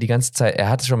 weil die ganze Zeit, er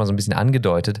hat es schon mal so ein bisschen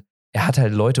angedeutet, er hat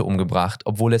halt Leute umgebracht,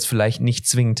 obwohl er es vielleicht nicht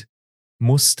zwingend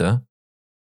musste.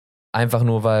 Einfach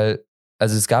nur, weil,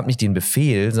 also es gab nicht den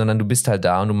Befehl, sondern du bist halt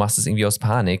da und du machst es irgendwie aus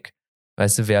Panik.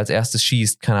 Weißt du, wer als erstes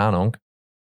schießt, keine Ahnung.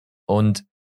 Und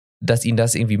dass ihn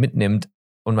das irgendwie mitnimmt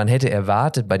und man hätte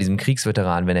erwartet bei diesem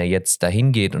Kriegsveteran, wenn er jetzt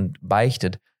dahin geht und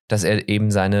beichtet, dass er eben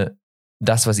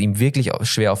das, was ihm wirklich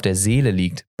schwer auf der Seele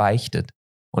liegt, beichtet.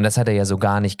 Und das hat er ja so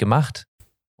gar nicht gemacht.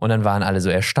 Und dann waren alle so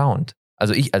erstaunt.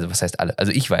 Also was heißt alle?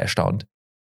 Also ich war erstaunt.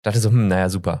 Dachte so, naja,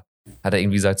 super. Hat er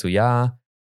irgendwie gesagt so, ja,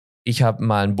 ich habe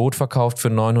mal ein Boot verkauft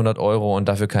für 900 € und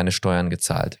dafür keine Steuern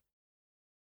gezahlt.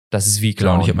 Das ist wie Clown.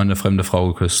 Genau, und ich habe mal eine fremde Frau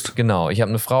geküsst. Genau, ich habe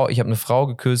eine Frau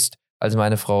geküsst, als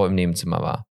meine Frau im Nebenzimmer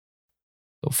war.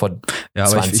 So vor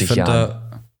 20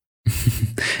 Jahren.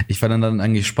 Ich fand dann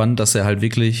eigentlich spannend, dass er halt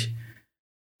wirklich,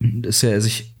 dass er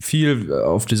sich viel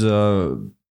auf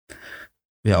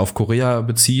auf Korea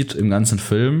bezieht im ganzen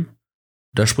Film.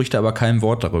 Da spricht er aber kein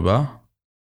Wort darüber.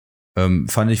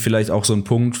 Fand ich vielleicht auch so ein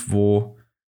Punkt, wo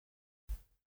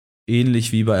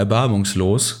ähnlich wie bei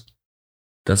Erbarmungslos,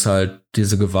 dass halt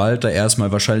diese Gewalt da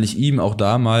erstmal wahrscheinlich ihm auch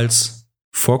damals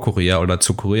vor Korea oder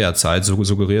zur Korea-Zeit so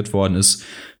suggeriert worden ist,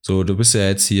 so du bist ja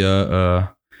jetzt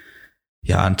hier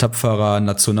ein tapferer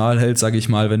Nationalheld, sag ich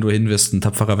mal, wenn du hin wirst, ein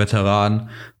tapferer Veteran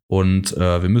und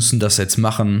wir müssen das jetzt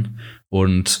machen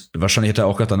und wahrscheinlich hätte er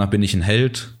auch gedacht, danach bin ich ein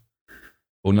Held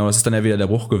und das ist dann ja wieder der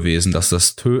Bruch gewesen, dass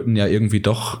das Töten ja irgendwie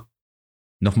doch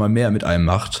nochmal mehr mit einem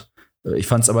macht. Ich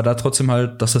fand es aber da trotzdem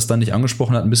halt, dass das dann nicht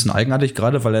angesprochen hat, ein bisschen eigenartig,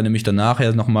 gerade weil er nämlich danach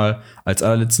ja nochmal als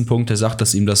allerletzten Punkt, er sagt,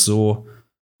 dass ihm das so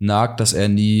nagt, dass er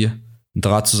nie einen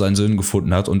Draht zu seinen Söhnen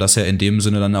gefunden hat und dass er in dem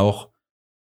Sinne dann auch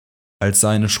als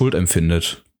seine Schuld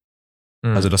empfindet.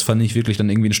 Mhm. Also das fand ich wirklich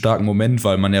dann irgendwie einen starken Moment,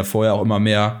 weil man ja vorher auch immer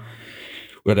mehr,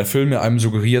 oder der Film ja einem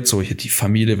suggeriert, so hier die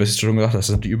Familie, was ich schon gesagt habe, das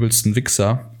sind die übelsten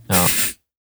Wichser. Ja.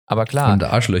 Aber klar. Und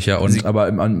Arschlöcher.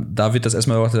 Aber da wird das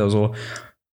erstmal so,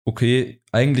 okay,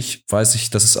 eigentlich weiß ich,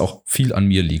 dass es auch viel an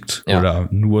mir liegt. Ja. Oder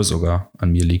nur sogar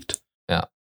an mir liegt. Ja.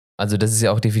 Also das ist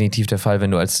ja auch definitiv der Fall,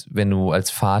 wenn du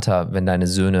als Vater, wenn deine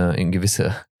Söhne in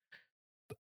gewisse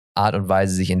Art und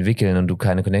Weise sich entwickeln und du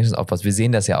keine Connections aufbaust. Wir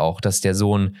sehen das ja auch, dass der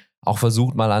Sohn auch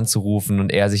versucht mal anzurufen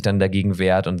und er sich dann dagegen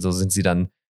wehrt und so sind sie dann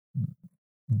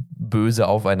böse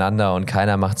aufeinander und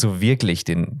keiner macht so wirklich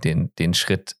den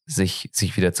Schritt,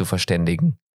 sich wieder zu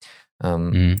verständigen.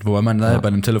 Wobei man bei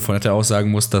einem Telefonat ja auch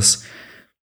sagen muss, dass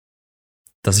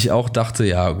ich auch dachte,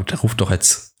 ja gut, der ruft doch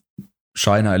jetzt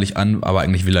scheinheilig an, aber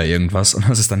eigentlich will er irgendwas und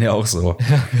das ist dann ja auch so.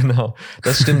 Ja, genau.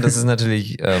 Das stimmt, das ist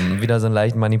natürlich wieder so eine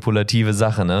leicht manipulative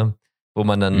Sache, ne? Wo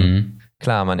man dann,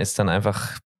 klar, man ist dann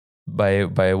einfach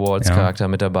bei Walts Charakter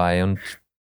mit dabei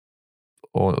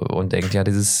und denkt, ja,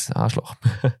 dieses Arschloch.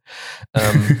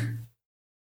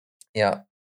 Ja.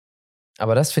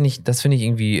 Aber das finde ich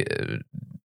irgendwie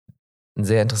einen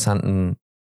sehr interessanten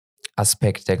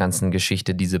Aspekt der ganzen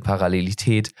Geschichte, diese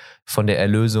Parallelität von der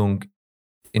Erlösung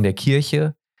in der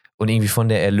Kirche und irgendwie von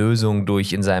der Erlösung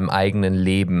durch in seinem eigenen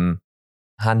Leben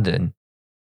handeln.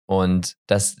 Und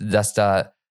dass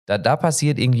da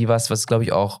passiert irgendwie was glaube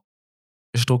ich auch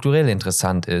strukturell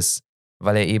interessant ist,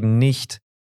 weil er eben nicht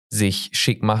sich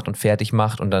schick macht und fertig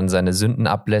macht und dann seine Sünden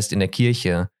ablässt in der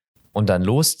Kirche und dann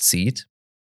loszieht,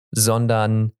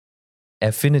 sondern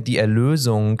er findet die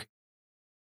Erlösung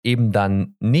eben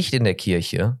dann nicht in der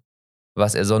Kirche,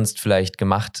 was er sonst vielleicht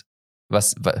gemacht,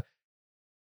 was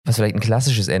vielleicht ein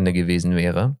klassisches Ende gewesen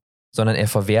wäre, sondern er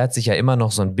verwehrt sich ja immer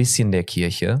noch so ein bisschen der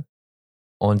Kirche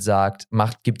und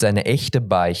gibt seine echte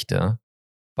Beichte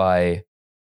bei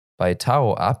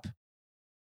Tao ab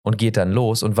und geht dann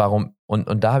los. Und warum?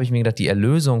 Und da habe ich mir gedacht, die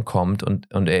Erlösung kommt und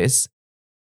er ist,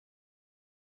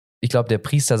 ich glaube, der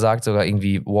Priester sagt sogar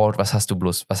irgendwie, Walt, was hast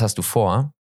du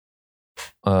vor?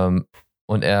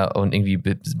 Und irgendwie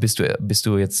bist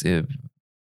du jetzt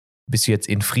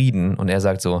in Frieden? Und er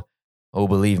sagt so, oh,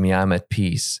 believe me, I'm at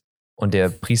peace. Und der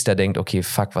Priester denkt, okay,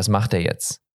 fuck, was macht er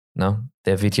jetzt? Ne?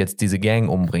 Der wird jetzt diese Gang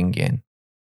umbringen gehen.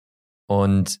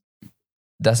 Und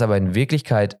das aber in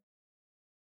Wirklichkeit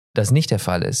das nicht der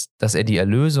Fall ist, dass er die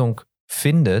Erlösung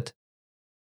findet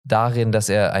darin, dass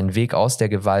er einen Weg aus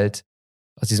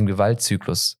diesem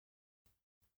Gewaltzyklus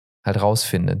halt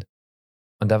rausfindet.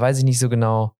 Und da weiß ich nicht so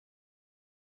genau,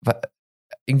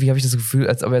 irgendwie habe ich das Gefühl,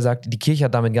 als ob er sagt, die Kirche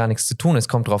hat damit gar nichts zu tun. Es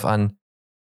kommt drauf an,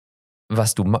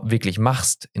 was du wirklich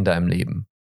machst in deinem Leben.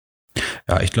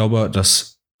 Ja, ich glaube,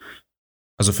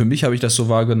 also für mich habe ich das so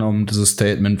wahrgenommen, dieses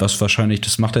Statement, was wahrscheinlich,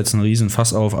 das macht jetzt einen riesen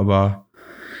Fass auf, aber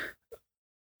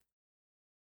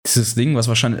dieses Ding, was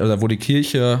wahrscheinlich, oder wo die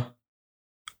Kirche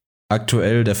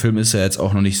aktuell, der Film ist ja jetzt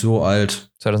auch noch nicht so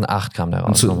alt. 2008 kam der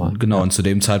raus nochmal. Genau, ja. Und zu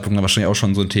dem Zeitpunkt wahrscheinlich auch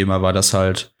schon so ein Thema war, das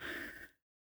halt,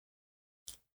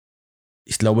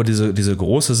 ich glaube, diese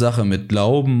große Sache mit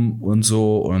Glauben und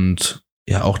so und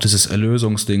ja auch dieses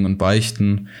Erlösungsding und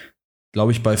Beichten,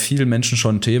 glaube ich, bei vielen Menschen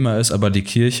schon ein Thema ist, aber die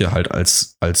Kirche halt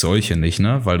als solche nicht,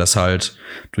 ne? Weil das halt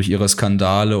durch ihre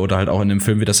Skandale oder halt auch in dem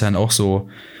Film wird das ja dann auch so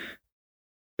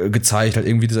gezeigt, halt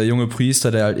irgendwie dieser junge Priester,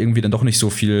 der halt irgendwie dann doch nicht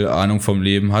so viel Ahnung vom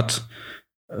Leben hat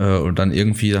und dann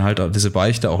irgendwie dann halt auch diese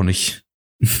Beichte auch nicht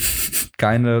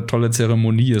keine tolle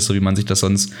Zeremonie ist, so wie man sich das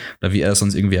sonst, oder wie er es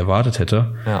sonst irgendwie erwartet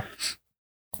hätte. Ja.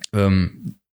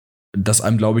 Dass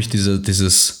einem, glaube ich,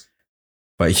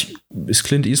 weil ist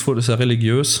Clint Eastwood ist ja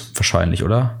religiös? Wahrscheinlich,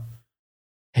 oder?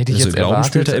 Hätte ich also jetzt Glauben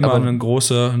erwartet, spielt da immer eine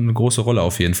große Rolle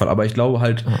auf jeden Fall. Aber ich glaube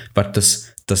halt,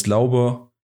 das Glaube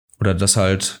oder das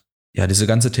halt, ja, diese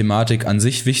ganze Thematik an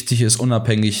sich wichtig ist,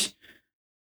 unabhängig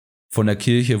von der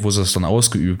Kirche, wo es dann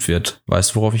ausgeübt wird.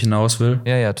 Weißt du, worauf ich hinaus will?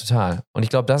 Ja, total. Und ich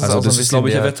glaube, das ist also auch so ein das bisschen ist, glaube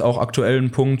ich, jetzt auch aktuell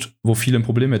ein Punkt, wo viele ein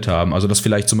Problem mit haben. Also, dass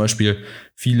vielleicht zum Beispiel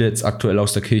viele jetzt aktuell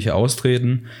aus der Kirche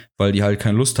austreten, weil die halt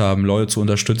keine Lust haben, Leute zu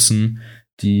unterstützen,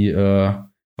 die,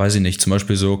 weiß ich nicht, zum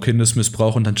Beispiel so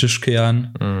Kindesmissbrauch unter den Tisch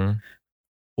kehren. Mhm.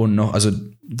 Und noch, also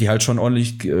die halt schon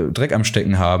ordentlich Dreck am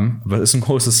Stecken haben. Das ist ein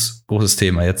großes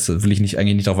Thema. Jetzt will ich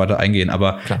eigentlich nicht darauf weiter eingehen,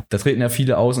 aber Klar. Da treten ja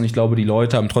viele aus und ich glaube, die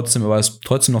Leute haben trotzdem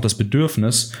noch das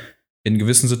Bedürfnis, in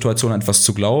gewissen Situationen an etwas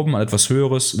zu glauben, an etwas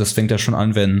Höheres. Das fängt ja schon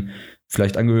an, wenn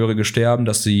vielleicht Angehörige sterben,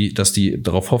 dass die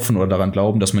darauf hoffen oder daran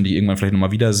glauben, dass man die irgendwann vielleicht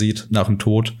nochmal wieder sieht nach dem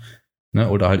Tod. Ne?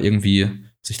 Oder halt irgendwie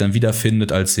sich dann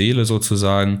wiederfindet als Seele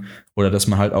sozusagen. Oder dass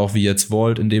man halt auch, wie jetzt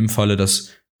Walt in dem Falle,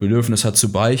 das Bedürfnis hat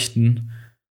zu beichten,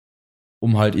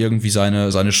 um halt irgendwie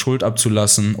seine Schuld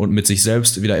abzulassen und mit sich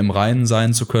selbst wieder im Reinen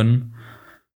sein zu können.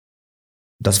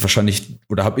 Das wahrscheinlich,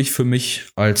 oder habe ich für mich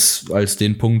als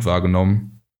den Punkt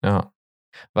wahrgenommen. Ja.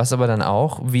 Was aber dann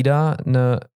auch wieder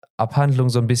eine Abhandlung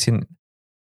so ein bisschen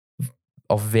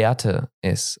auf Werte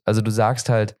ist. Also du sagst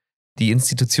halt, die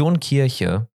Institution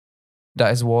Kirche, da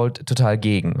ist Walt total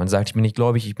gegen. Man sagt, ich bin nicht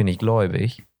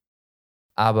gläubig.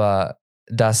 Aber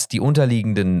dass die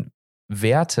unterliegenden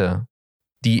Werte,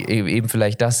 die eben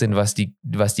vielleicht das sind, was die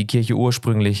Kirche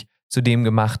ursprünglich zu dem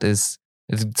gemacht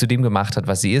hat,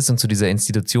 was sie ist und zu dieser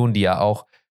Institution, die ja auch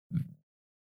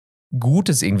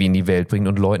Gutes irgendwie in die Welt bringt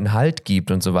und Leuten Halt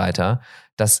gibt und so weiter,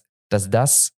 dass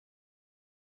das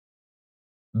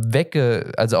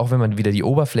also auch wenn man wieder die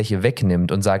Oberfläche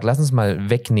wegnimmt und sagt, lass uns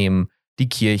mal wegnehmen, die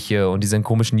Kirche und diesen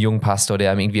komischen jungen Pastor, der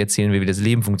einem irgendwie erzählen will, wie das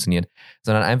Leben funktioniert,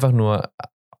 sondern einfach nur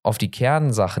auf die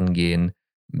Kernsachen gehen,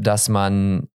 dass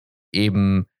man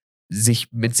eben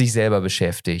sich mit sich selber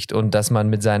beschäftigt und dass man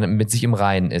mit sich im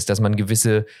Reinen ist, dass man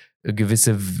gewisse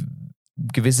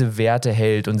Werte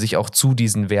hält und sich auch zu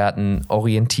diesen Werten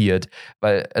orientiert.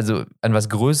 Weil, also an was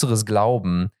Größeres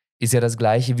glauben ist ja das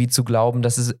Gleiche wie zu glauben,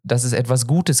 dass es etwas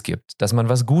Gutes gibt, dass man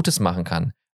was Gutes machen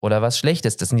kann oder was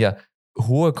Schlechtes. Das sind ja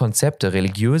hohe Konzepte,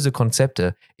 religiöse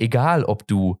Konzepte, egal ob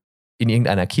du in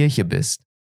irgendeiner Kirche bist.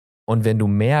 Und wenn du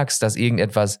merkst, dass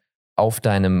irgendetwas auf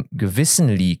deinem Gewissen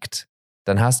liegt,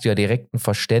 dann hast du ja direkt ein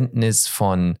Verständnis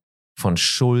von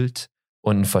Schuld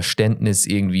und ein Verständnis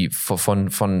irgendwie von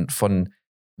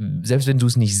selbst wenn du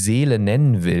es nicht Seele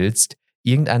nennen willst,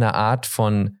 irgendeiner Art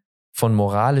von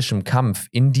moralischem Kampf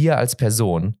in dir als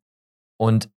Person.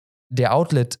 Und der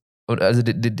Outlet, also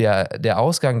der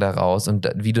Ausgang daraus und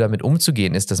wie du damit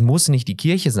umzugehen ist, das muss nicht die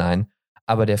Kirche sein,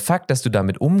 aber der Fakt, dass du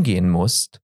damit umgehen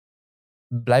musst,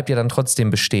 bleibt ja dann trotzdem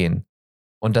bestehen.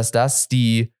 Und dass das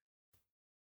die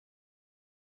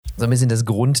so ein bisschen das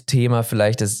Grundthema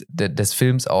vielleicht des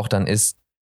Films auch dann ist,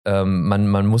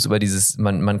 man muss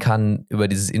man kann über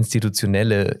dieses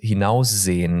Institutionelle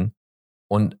hinaussehen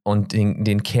und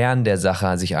den Kern der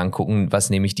Sache sich angucken, was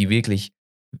nämlich die wirklich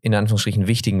in Anführungsstrichen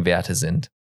wichtigen Werte sind.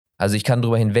 Also ich kann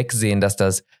darüber hinwegsehen, dass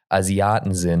das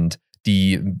Asiaten sind,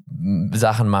 die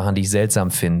Sachen machen, die ich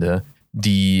seltsam finde,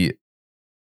 die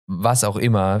was auch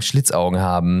immer, Schlitzaugen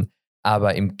haben,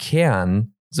 aber im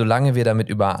Kern, solange wir damit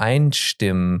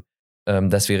übereinstimmen,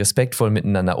 dass wir respektvoll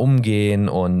miteinander umgehen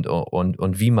und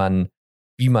wie man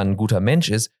ein guter Mensch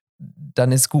ist,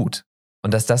 dann ist gut.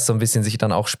 Und dass das so ein bisschen sich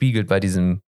dann auch spiegelt bei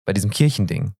diesem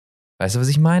Kirchending. Weißt du, was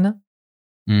ich meine?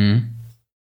 Mhm.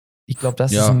 Ich glaube,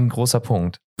 das ist ein großer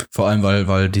Punkt. Vor allem,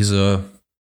 weil diese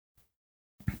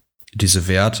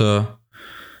Werte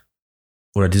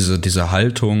oder diese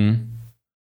Haltung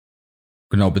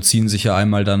genau beziehen sich ja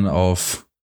einmal dann auf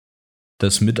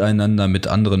das Miteinander mit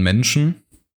anderen Menschen,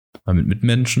 mit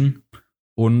Mitmenschen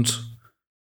und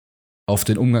auf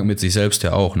den Umgang mit sich selbst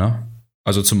ja auch, ne?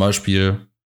 Also zum Beispiel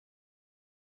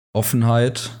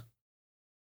Offenheit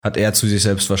hat er zu sich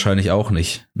selbst wahrscheinlich auch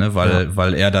nicht, ne?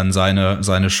 Weil er dann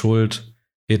seine Schuld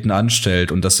hinten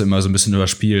anstellt und das immer so ein bisschen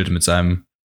überspielt mit seinem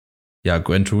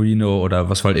Gran Torino oder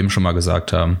was wir halt eben schon mal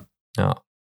gesagt haben. Ja.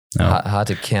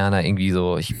 Harte Kerner, irgendwie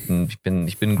so, ich bin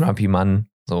ein grumpy Mann,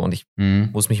 so, und ich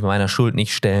muss mich meiner Schuld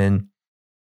nicht stellen.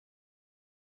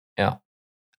 Ja.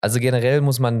 Also generell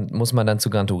muss man dann zu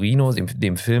Gran Torino,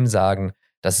 dem Film, sagen,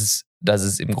 dass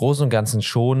es im Großen und Ganzen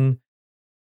schon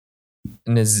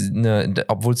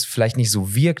obwohl es vielleicht nicht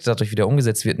so wirkt, dadurch wieder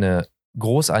umgesetzt wird, eine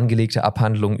groß angelegte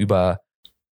Abhandlung über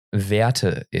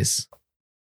Werte ist.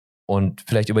 Und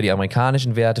vielleicht über die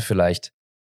amerikanischen Werte, vielleicht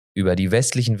über die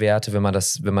westlichen Werte, wenn man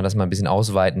das mal ein bisschen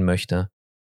ausweiten möchte.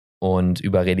 Und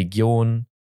über Religion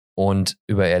und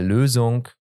über Erlösung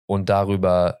und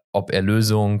darüber, ob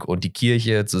Erlösung und die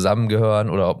Kirche zusammengehören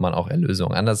oder ob man auch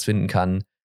Erlösung anders finden kann.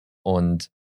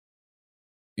 Und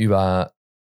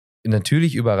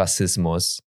natürlich über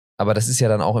Rassismus, aber das ist ja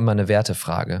dann auch immer eine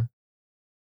Wertefrage.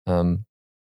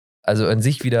 Also an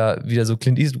sich wieder so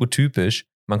Clint Eastwood typisch.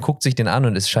 Man guckt sich den an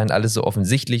und es scheint alles so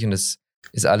offensichtlich und es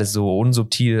ist alles so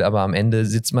unsubtil, aber am Ende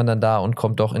sitzt man dann da und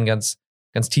kommt doch in ganz,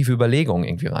 ganz tiefe Überlegungen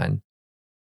irgendwie rein.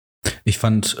 Ich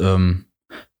fand,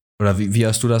 oder wie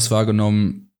hast du das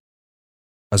wahrgenommen?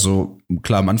 Also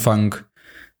klar, am Anfang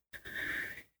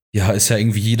ist ja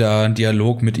irgendwie jeder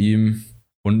Dialog mit ihm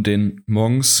und den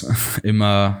Monks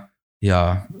immer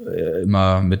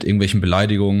mit irgendwelchen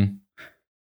Beleidigungen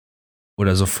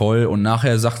oder so voll. Und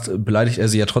nachher beleidigt er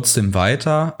sie ja trotzdem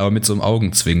weiter, aber mit so einem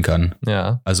Augenzwinkern.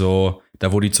 Ja. Also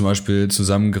da, wo die zum Beispiel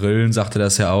zusammen grillen, sagt er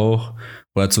das ja auch.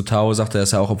 Oder zu Tao sagt er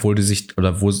das ja auch, obwohl die sich,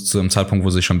 oder wo zu einem Zeitpunkt, wo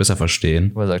sie sich schon besser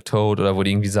verstehen. Wo er sagt Toad, oder wo die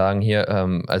irgendwie sagen, hier,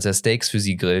 als er Steaks für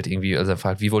sie grillt, irgendwie, als er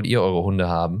fragt, wie wollt ihr eure Hunde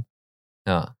haben?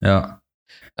 Ja. Ja.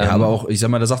 Ja, aber auch, ich sag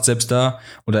mal, da sagt selbst da,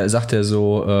 oder er sagt ja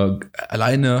so,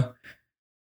 alleine,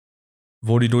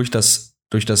 wo die durch das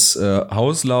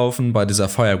Haus laufen, bei dieser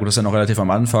Feier, gut, das ist ja noch relativ am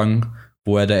Anfang,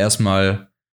 wo er da erstmal,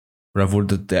 oder wo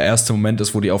der erste Moment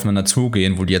ist, wo die aufeinander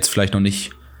zugehen, wo die jetzt vielleicht noch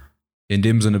nicht in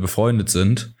dem Sinne befreundet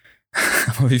sind.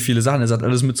 Aber wie viele Sachen, er sagt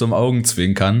alles mit so einem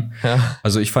Augenzwinkern. Ja.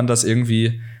 Also ich fand das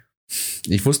irgendwie,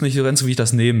 ich wusste nicht so ganz, wie ich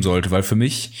das nehmen sollte, weil für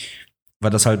mich war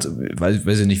das halt,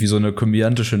 weiß ich nicht, wie so eine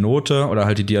komödiantische Note oder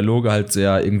halt die Dialoge halt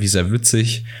irgendwie sehr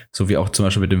witzig, so wie auch zum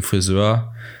Beispiel mit dem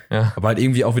Friseur. Ja. Aber halt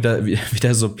irgendwie auch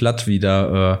wieder so platt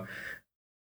wieder,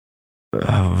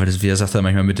 wie er sagt er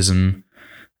manchmal mit diesem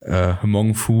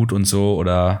Hmong Food und so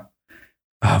oder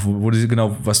wo die,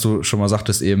 genau, was du schon mal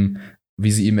sagtest eben,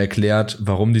 wie sie ihm erklärt,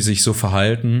 warum die sich so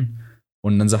verhalten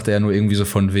und dann sagt er ja nur irgendwie so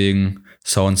von wegen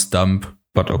sounds dumb,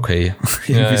 but okay.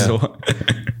 Irgendwie so.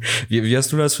 Wie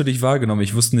hast du das für dich wahrgenommen?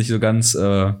 Ich wusste nicht so ganz,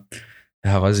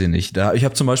 weiß ich nicht. Ich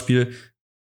habe zum Beispiel,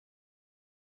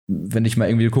 wenn ich mal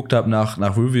irgendwie geguckt habe nach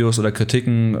Reviews oder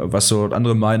Kritiken, was so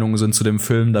andere Meinungen sind zu dem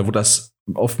Film, da wurde das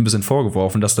oft ein bisschen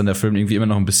vorgeworfen, dass dann der Film irgendwie immer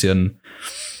noch ein bisschen,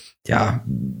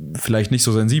 vielleicht nicht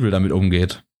so sensibel damit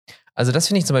umgeht. Also das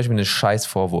finde ich zum Beispiel einen scheiß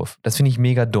Vorwurf. Das finde ich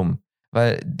mega dumm.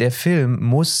 Weil der Film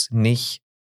muss nicht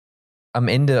am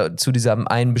Ende zu diesem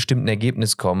einen bestimmten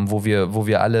Ergebnis kommen, wo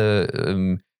wir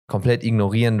alle komplett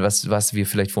ignorieren, was wir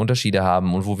vielleicht für Unterschiede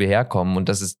haben und wo wir herkommen und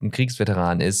dass es ein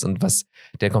Kriegsveteran ist und was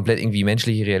der komplett irgendwie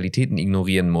menschliche Realitäten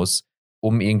ignorieren muss,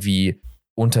 um irgendwie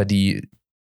unter die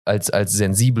als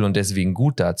sensibel und deswegen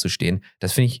gut dazustehen.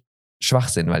 Das finde ich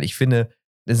Schwachsinn, weil ich finde,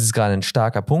 das ist gerade ein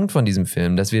starker Punkt von diesem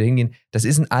Film, dass wir hingehen, das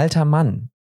ist ein alter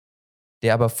Mann,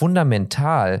 der aber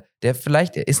fundamental, er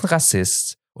ist ein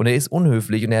Rassist und er ist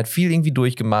unhöflich und er hat viel irgendwie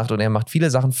durchgemacht und er macht viele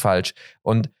Sachen falsch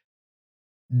und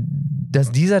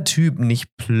dass dieser Typ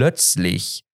nicht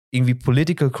plötzlich irgendwie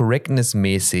Political Correctness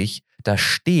mäßig da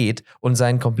steht und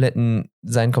seinen kompletten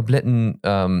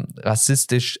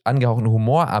rassistisch angehauchten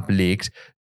Humor ablegt,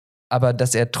 aber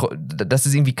das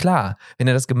ist irgendwie klar. Wenn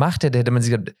er das gemacht hätte, hätte man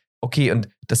sich gedacht, okay, und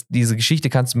diese Geschichte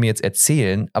kannst du mir jetzt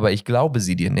erzählen, aber ich glaube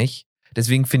sie dir nicht.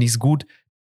 Deswegen finde ich es gut,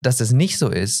 dass das nicht so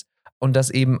ist und dass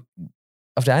eben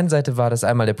auf der einen Seite war das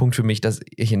einmal der Punkt für mich, dass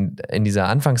ich in dieser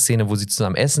Anfangsszene, wo sie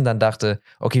zusammen essen, dann dachte,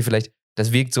 okay, vielleicht,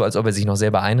 das wirkt so, als ob er sich noch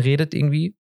selber einredet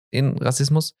irgendwie in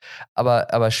Rassismus.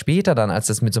 Aber später dann, als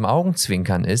das mit so einem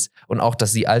Augenzwinkern ist und auch,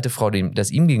 dass die alte Frau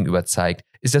das ihm gegenüber zeigt,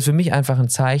 ist das für mich einfach ein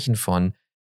Zeichen von,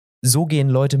 so gehen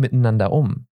Leute miteinander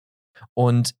um.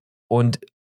 Und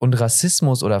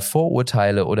Rassismus oder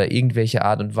Vorurteile oder irgendwelche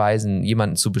Art und Weisen,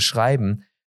 jemanden zu beschreiben,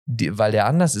 weil der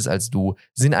anders ist als du,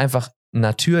 sind einfach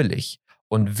natürlich.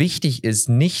 Und wichtig ist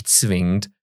nicht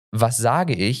zwingend, was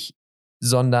sage ich,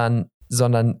 sondern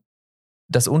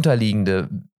das Unterliegende,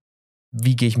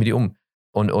 wie gehe ich mit dir um?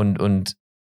 Und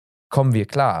kommen wir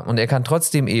klar? Und er kann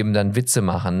trotzdem eben dann Witze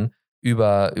machen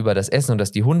über das Essen und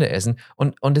dass die Hunde essen.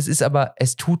 Und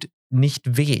es tut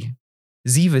nicht weh.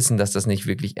 Sie wissen, dass das nicht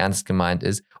wirklich ernst gemeint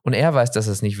ist. Und er weiß, dass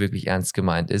das nicht wirklich ernst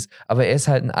gemeint ist. Aber er ist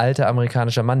halt ein alter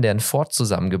amerikanischer Mann, der einen Fort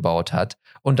zusammengebaut hat.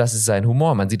 Und das ist sein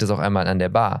Humor. Man sieht das auch einmal an der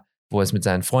Bar, wo er es mit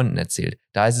seinen Freunden erzählt.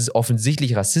 Da ist es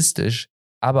offensichtlich rassistisch,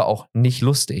 aber auch nicht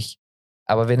lustig.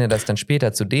 Aber wenn er das dann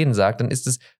später zu denen sagt, dann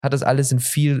hat das alles einen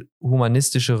viel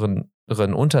humanistischeren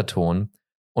Unterton.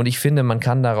 Und ich finde,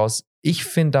 daraus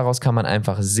kann man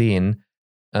einfach sehen,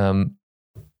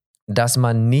 dass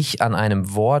man nicht an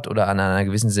einem Wort oder an einer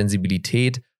gewissen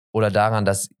Sensibilität oder daran,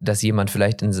 dass jemand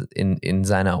vielleicht in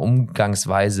seiner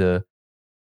Umgangsweise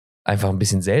einfach ein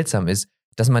bisschen seltsam ist,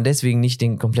 dass man deswegen nicht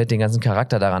komplett den ganzen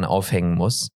Charakter daran aufhängen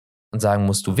muss und sagen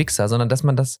muss, du Wichser, sondern dass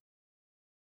man das,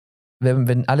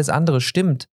 wenn alles andere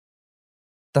stimmt,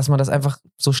 dass man das einfach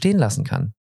so stehen lassen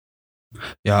kann.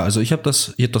 Ja, also ich hab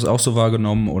das auch so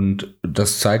wahrgenommen und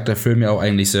das zeigt der Film ja auch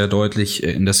eigentlich sehr deutlich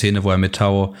in der Szene, wo er mit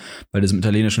Tao bei diesem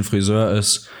italienischen Friseur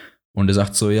ist und er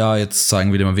sagt so, ja, jetzt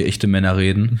zeigen wir dir mal, wie echte Männer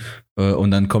reden.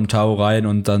 Und dann kommt Tao rein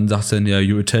und dann sagt er ja,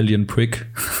 you Italian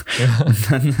prick. Ja. Und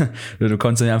dann, du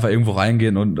konntest dann ja einfach irgendwo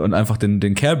reingehen und einfach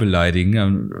den Kerl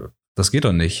beleidigen. Das geht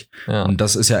doch nicht. Ja. Und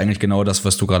das ist ja eigentlich genau das,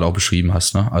 was du gerade auch beschrieben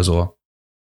hast, ne? Also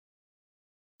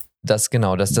dass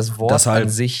das Wort das halt an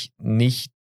sich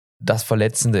nicht das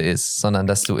Verletzende ist, sondern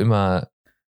dass du immer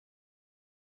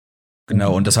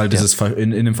genau, und das halt dieses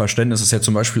in dem Verständnis ist ja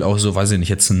zum Beispiel auch so, weiß ich nicht,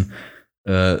 jetzt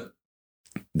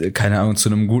keine Ahnung, zu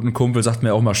einem guten Kumpel sagt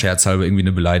mir auch mal scherzhalber irgendwie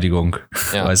eine Beleidigung,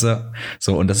 ja. Weißt du?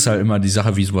 So, und das ist halt immer die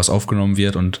Sache, wie sowas aufgenommen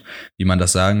wird und wie man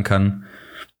das sagen kann.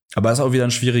 Aber es ist auch wieder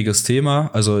ein schwieriges Thema,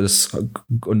 also das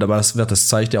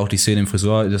zeigt ja auch die Szene im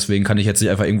Friseur, deswegen kann ich jetzt nicht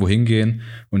einfach irgendwo hingehen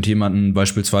und jemanden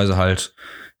beispielsweise halt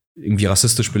irgendwie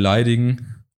rassistisch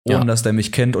beleidigen, ohne dass der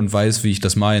mich kennt und weiß, wie ich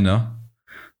das meine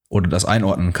oder das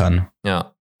einordnen kann.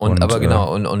 Ja, aber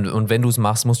genau, und wenn du es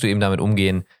machst, musst du eben damit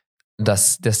umgehen,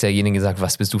 dass derjenige sagt,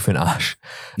 was bist du für ein Arsch?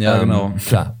 Ja, genau.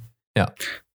 Klar, ja.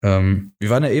 Wir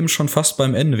waren ja eben schon fast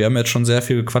beim Ende, wir haben jetzt schon sehr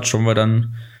viel gequatscht, wollen wir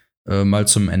dann mal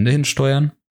zum Ende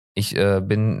hinsteuern? Ich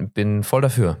bin voll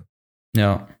dafür.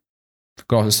 Ja.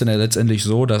 Genau, es ist dann ja letztendlich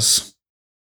so, dass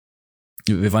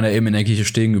wir waren ja eben in der Kirche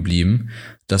stehen geblieben,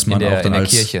 dass man auch dann in der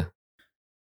Kirche.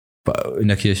 In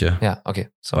der Kirche. Ja, okay.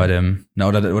 Sorry. Bei dem,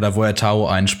 oder wo er Tao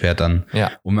einsperrt dann.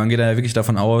 Ja. Und man geht dann ja wirklich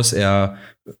davon aus, er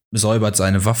säubert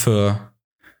seine Waffe,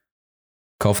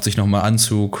 kauft sich nochmal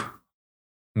Anzug,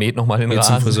 mäht nochmal den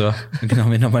Rasen. Zum Friseur. Genau,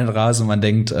 mäht nochmal den Rasen und man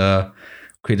denkt,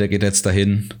 okay, der geht jetzt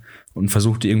dahin und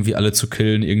versucht die irgendwie alle zu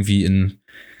killen, irgendwie in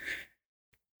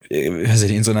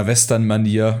so einer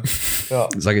Western-Manier, ja.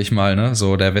 Sag ich mal, ne?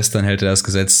 So der Westernheld, der das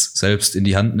Gesetz selbst in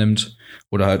die Hand nimmt.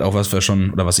 Oder halt auch,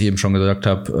 was ich eben schon gesagt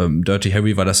habe, Dirty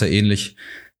Harry war das ja ähnlich.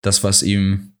 Das, was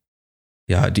ihm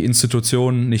ja die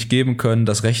Institutionen nicht geben können,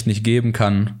 das Recht nicht geben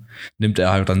kann, nimmt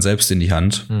er halt dann selbst in die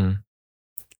Hand. Mhm.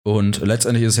 Und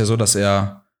letztendlich ist es ja so, dass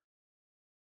er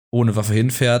ohne Waffe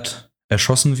hinfährt,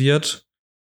 erschossen wird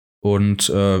und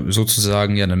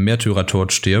sozusagen ja einen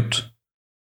Märtyrertod stirbt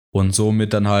und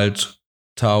somit dann halt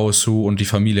Tao, Su und die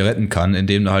Familie retten kann,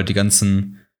 indem da halt die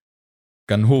ganzen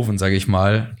Ganhoven, sage ich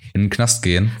mal, in den Knast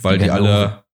gehen, weil die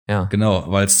alle, ja.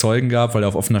 Genau, weil es Zeugen gab, weil er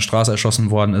auf offener Straße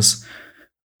erschossen worden ist.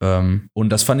 Und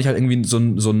das fand ich halt irgendwie so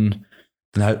ein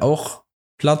dann halt auch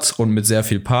platt und mit sehr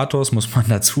viel Pathos, muss man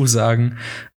dazu sagen,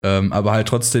 aber halt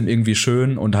trotzdem irgendwie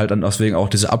schön und halt dann deswegen auch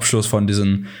dieser Abschluss von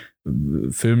diesen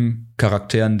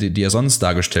Filmcharakteren, die er sonst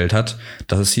dargestellt hat,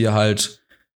 dass es hier halt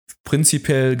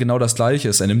prinzipiell genau das Gleiche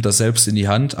ist. Er nimmt das selbst in die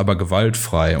Hand, aber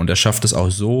gewaltfrei und er schafft es auch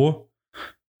so,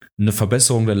 eine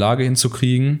Verbesserung der Lage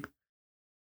hinzukriegen,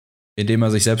 Indem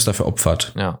er sich selbst dafür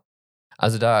opfert. Ja.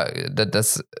 Also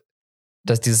dass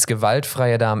dieses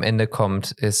Gewaltfreie da am Ende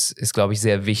kommt, ist glaube ich,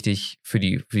 sehr wichtig für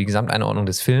die Gesamteinordnung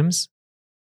des Films.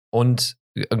 Und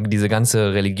diese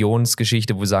ganze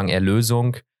Religionsgeschichte, wo wir sagen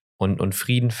Erlösung und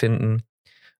Frieden finden.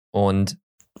 Und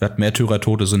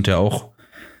Märtyrertote sind ja auch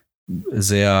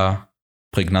sehr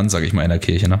prägnant, sage ich mal, in der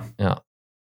Kirche, ne? Ja.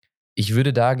 Ich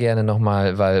würde da gerne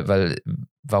nochmal, weil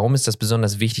warum ist das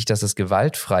besonders wichtig, dass es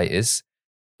gewaltfrei ist?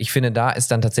 Ich finde, da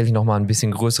ist dann tatsächlich nochmal ein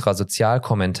bisschen größerer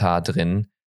Sozialkommentar drin,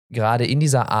 gerade in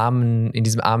diesem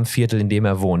armen Viertel, in dem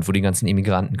er wohnt, wo die ganzen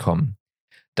Immigranten kommen,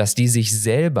 dass die sich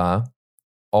selber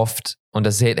oft, und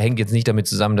das hängt jetzt nicht damit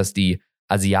zusammen, dass die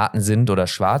Asiaten sind oder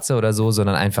Schwarze oder so,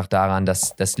 sondern einfach daran,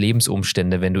 dass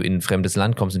Lebensumstände, wenn du in ein fremdes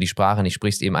Land kommst und die Sprache nicht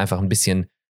sprichst, eben einfach ein bisschen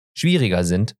schwieriger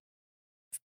sind.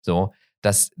 So,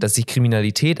 dass sich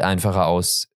Kriminalität einfacher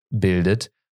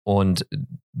ausbildet und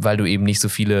weil du eben nicht so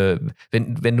viele,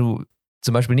 wenn du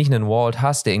zum Beispiel nicht einen Walt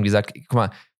hast, der irgendwie sagt, guck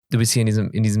mal, du bist hier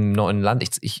in diesem neuen Land,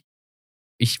 ich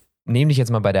nehme dich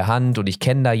jetzt mal bei der Hand und ich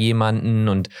kenne da jemanden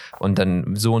und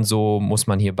dann so und so muss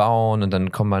man hier bauen und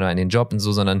dann kommt man da in den Job und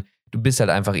so, sondern du bist halt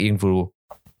einfach irgendwo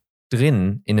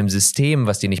drin in einem System,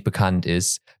 was dir nicht bekannt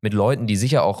ist, mit Leuten, die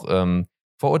sicher auch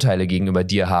Vorurteile gegenüber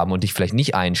dir haben und dich vielleicht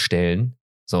nicht einstellen,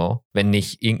 so, wenn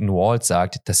nicht irgendein Walt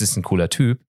sagt, das ist ein cooler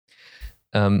Typ,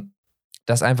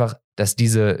 dass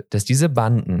diese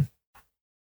Banden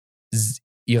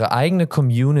ihre eigene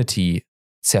Community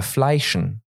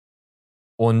zerfleischen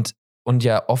und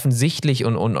ja offensichtlich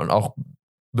und auch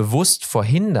bewusst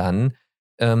verhindern,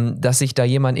 dass sich da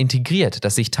jemand integriert,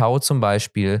 dass sich Tau zum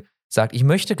Beispiel sagt, ich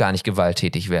möchte gar nicht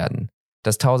gewalttätig werden.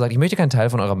 Dass Tau sagt, ich möchte kein Teil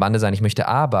von eurer Bande sein, ich möchte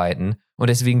arbeiten und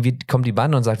deswegen kommt die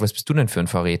Bande und sagt, was bist du denn für ein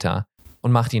Verräter?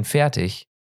 Und macht ihn fertig.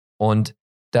 Und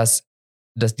das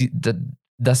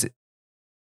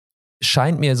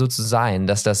scheint mir so zu sein,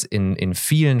 dass das in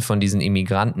vielen von diesen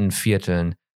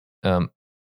Immigrantenvierteln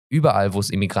überall, wo es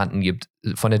Immigranten gibt,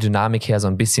 von der Dynamik her so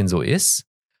ein bisschen so ist.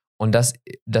 Und dass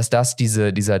das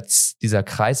dieser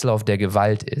Kreislauf der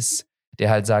Gewalt ist, der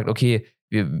halt sagt, okay,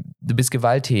 du bist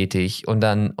gewalttätig und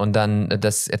dann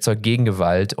das erzeugt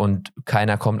Gegengewalt und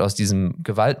keiner kommt aus diesem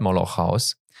Gewaltmoloch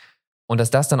raus. Und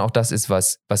dass das dann auch das ist,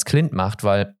 was Clint macht,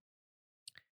 weil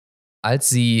als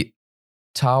sie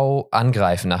Tau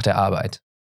angreifen nach der Arbeit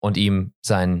und ihm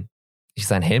seinen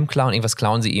Helm klauen, irgendwas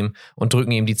klauen sie ihm und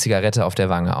drücken ihm die Zigarette auf der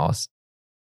Wange aus.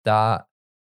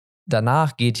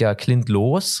 Danach geht ja Clint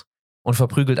los und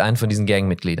verprügelt einen von diesen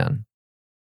Gangmitgliedern.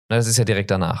 Na, das ist ja direkt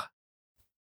danach.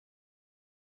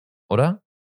 Oder?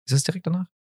 Ist das direkt danach?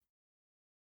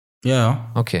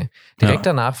 Ja. Okay. Direkt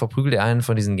danach verprügelt er einen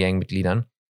von diesen Gangmitgliedern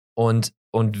und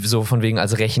so von wegen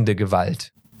als rächende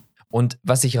Gewalt. Und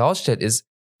was sich rausstellt ist,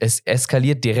 es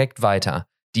eskaliert direkt weiter.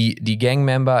 Die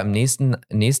Gangmember im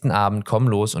nächsten Abend kommen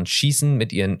los und schießen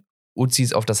mit ihren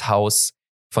Uzis auf das Haus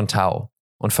von Tau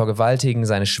und vergewaltigen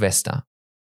seine Schwester.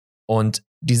 Und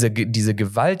diese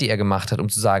Gewalt, die er gemacht hat, um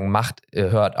zu sagen,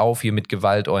 hört auf hier mit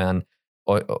Gewalt euren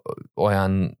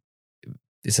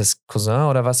ist das Cousin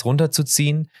oder was,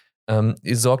 runterzuziehen,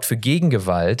 sorgt für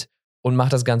Gegengewalt und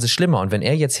macht das Ganze schlimmer. Und wenn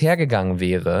er jetzt hergegangen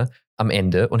wäre am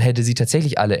Ende und hätte sie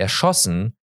tatsächlich alle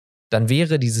erschossen, dann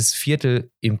wäre dieses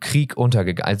Viertel im Krieg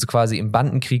untergegangen, also quasi im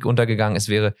Bandenkrieg untergegangen. Es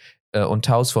wäre und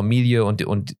Taus Familie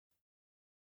und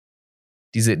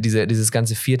dieses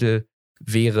ganze Viertel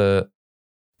wäre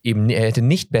eben, er hätte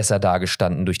nicht besser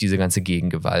dagestanden durch diese ganze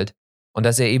Gegengewalt. Und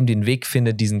dass er eben den Weg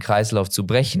findet, diesen Kreislauf zu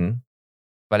brechen,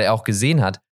 weil er auch gesehen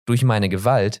hat, durch meine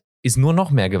Gewalt ist nur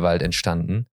noch mehr Gewalt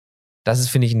entstanden. Das ist,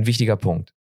 finde ich, ein wichtiger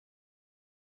Punkt.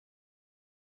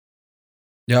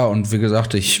 Ja, und wie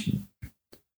gesagt, ich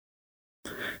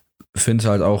finde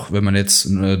halt auch, wenn man jetzt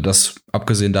das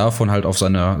abgesehen davon halt auf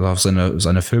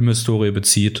seine Filmhistorie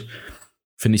bezieht,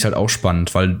 finde ich halt auch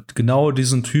spannend, weil genau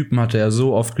diesen Typen hatte er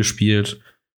so oft gespielt,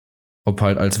 ob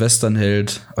halt als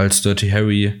Westernheld, als Dirty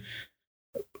Harry.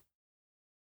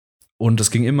 Und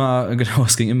es ging immer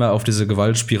auf diese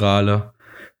Gewaltspirale.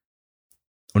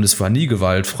 Und es war nie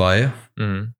gewaltfrei.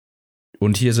 Mhm.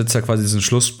 Und hier sitzt er quasi diesen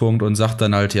Schlusspunkt und sagt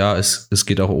dann halt, ja, es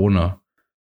geht auch ohne.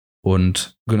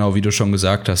 Und genau wie du schon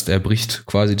gesagt hast, er bricht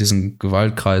quasi diesen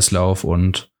Gewaltkreislauf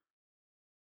und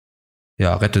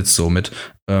ja, rettet es somit.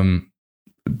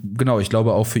 Genau, ich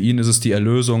glaube auch für ihn ist es die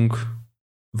Erlösung,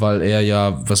 weil er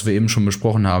ja, was wir eben schon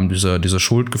besprochen haben, diese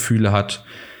Schuldgefühle hat,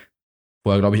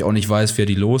 wo er, glaube ich, auch nicht weiß, wer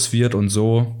die los wird und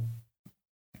so.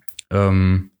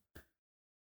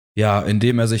 Ja,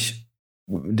 indem er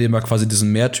quasi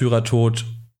diesen Märtyrertod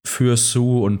für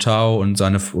Sue und Tau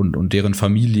und deren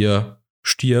Familie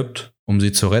stirbt, um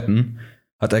sie zu retten,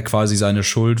 hat er quasi seine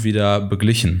Schuld wieder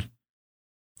beglichen.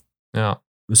 Ja.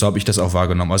 So habe ich das auch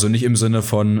wahrgenommen. Also nicht im Sinne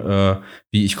von,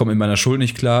 wie ich komme in meiner Schuld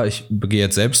nicht klar, ich begehe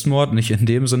jetzt Selbstmord, nicht in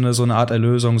dem Sinne so eine Art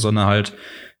Erlösung, sondern halt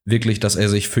wirklich, dass er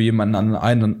sich für jemanden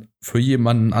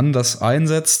anders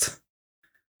einsetzt.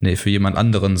 Nee, für jemand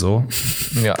anderen so.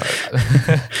 Ja.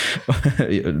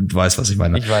 Du weißt, was ich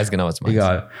meine. Ich weiß genau, was du meinst.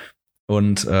 Egal.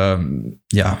 Und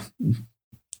ja,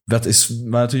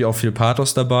 war natürlich auch viel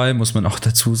Pathos dabei, muss man auch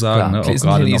dazu sagen. Klar, Ne? Auch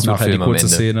gerade noch nachher die kurze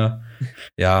Szene.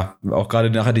 Ja, auch gerade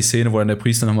nachher die Szene, wo dann der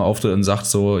Priester nochmal auftritt und sagt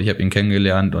so, ich habe ihn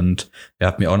kennengelernt und er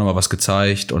hat mir auch nochmal was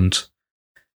gezeigt. Und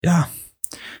ja,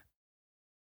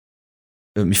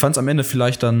 ich fand es am Ende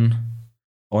vielleicht dann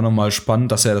auch nochmal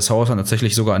spannend, dass er das Haus dann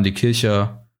tatsächlich sogar an die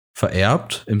Kirche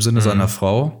vererbt, im Sinne seiner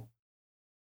Frau.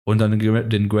 Und dann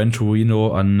den Gran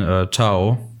Torino an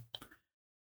Tao.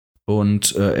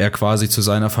 Und er quasi zu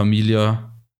seiner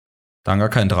Familie dann gar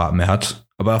keinen Draht mehr hat.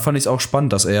 Aber da fand ich es auch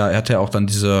spannend, dass er hatte ja auch dann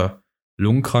diese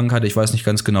Lungenkrankheit, ich weiß nicht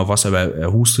ganz genau was, aber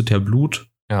er hustet ja Blut.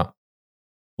 Ja.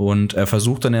 Und er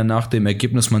versucht dann ja nach dem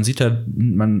Ergebnis, man sieht ja,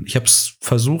 ich habe es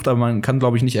versucht, aber man kann,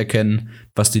 glaube ich, nicht erkennen,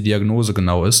 was die Diagnose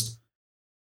genau ist.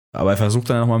 Aber er versucht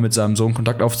dann nochmal mit seinem Sohn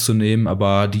Kontakt aufzunehmen,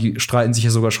 aber die streiten sich ja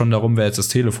sogar schon darum, wer jetzt das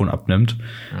Telefon abnimmt.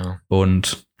 Ja.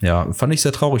 Und ja, fand ich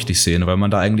sehr traurig, die Szene, weil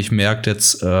man da eigentlich merkt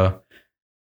jetzt, gerade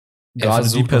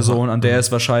die Person, an der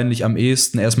es wahrscheinlich am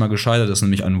ehesten erstmal gescheitert ist,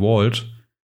 nämlich an Walt,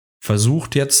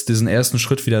 versucht jetzt diesen ersten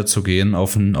Schritt wieder zu gehen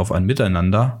auf ein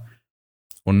Miteinander.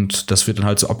 Und das wird dann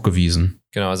halt so abgewiesen.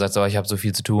 Genau, er sagt so, ich habe so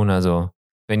viel zu tun, also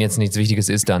wenn jetzt nichts Wichtiges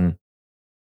ist, dann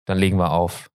legen wir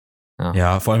auf.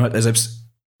 Ja, vor allem halt selbst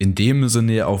in dem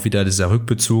Sinne ja auch wieder dieser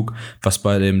Rückbezug, was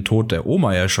bei dem Tod der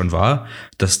Oma ja schon war,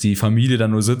 dass die Familie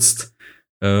dann nur sitzt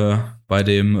bei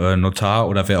dem Notar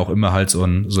oder wer auch immer halt so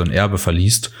ein Erbe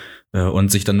verliest und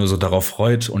sich dann nur so darauf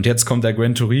freut. Und jetzt kommt der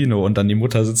Gran Torino und dann die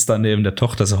Mutter sitzt da neben der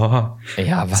Tochter so,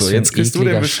 ja, was so für jetzt kriegst du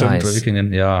den bestimmt. Scheiß.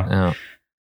 Ja.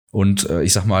 Und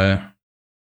ich sag mal,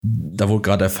 da wurde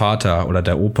gerade der Vater oder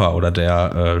der Opa oder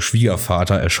der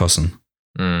Schwiegervater erschossen.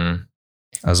 Mhm.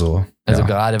 Also ja.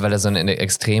 Gerade, weil er so ein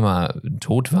extremer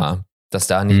Tod war, dass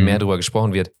da nicht mehr drüber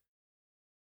gesprochen wird.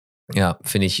 Ja,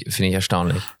 finde ich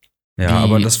erstaunlich. Ja,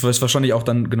 aber das ist wahrscheinlich auch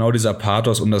dann genau dieser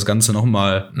Pathos, um das Ganze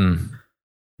nochmal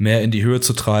mehr in die Höhe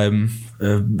zu treiben.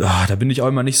 Da bin ich auch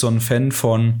immer nicht so ein Fan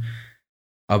von,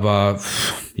 aber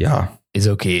ja. Ist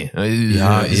okay.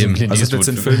 Ja, eben. Also es wird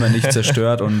den Film ja nicht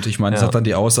zerstört und ich meine, es hat dann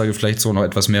die Aussage vielleicht so noch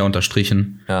etwas mehr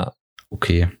unterstrichen. Ja.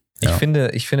 Okay. Ja.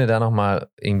 Ich finde da nochmal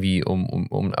irgendwie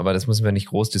aber das müssen wir nicht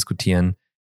groß diskutieren,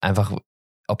 einfach,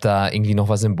 ob da irgendwie noch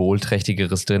was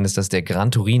Symbolträchtigeres drin ist, dass der Gran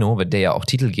Torino, der ja auch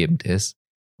titelgebend ist,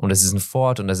 und das ist ein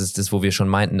Fort und das ist das, wo wir schon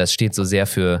meinten, das steht so sehr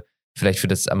vielleicht für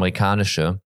das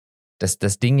Amerikanische, dass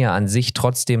das Ding ja an sich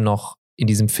trotzdem noch in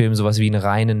diesem Film sowas wie einen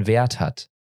reinen Wert hat.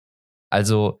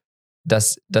 Also,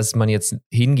 dass man jetzt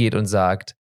hingeht und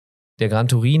sagt, der Gran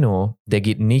Torino, der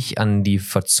geht nicht an die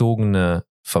verzogene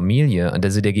Familie,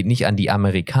 also der geht nicht an die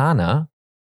Amerikaner,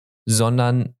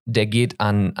 sondern der geht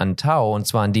an Tao, und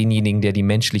zwar an denjenigen, der die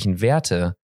menschlichen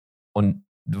Werte und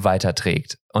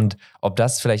weiterträgt. Und ob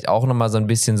das vielleicht auch nochmal so ein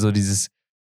bisschen so dieses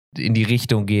in die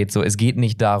Richtung geht, so es geht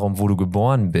nicht darum, wo du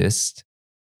geboren bist,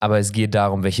 aber es geht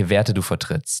darum, welche Werte du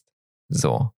vertrittst.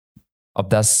 So. Ob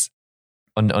das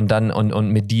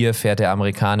und mit dir fährt der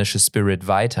amerikanische Spirit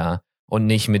weiter und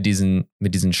nicht mit diesen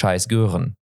scheiß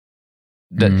Gören.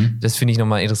 Das finde ich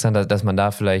nochmal interessant, dass man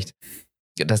da vielleicht,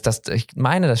 ich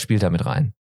meine, das spielt da mit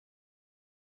rein.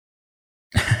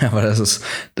 Aber das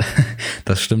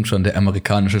stimmt schon, der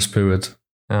amerikanische Spirit.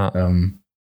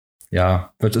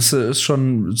 Ja. Das ist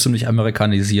schon ziemlich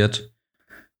amerikanisiert.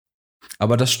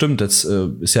 Aber das stimmt, das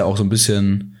ist ja auch so ein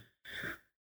bisschen,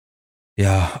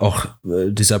 ja, auch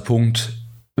dieser Punkt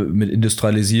mit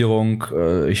Industrialisierung.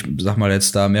 Ich sag mal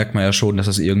jetzt, da merkt man ja schon, dass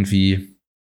das irgendwie,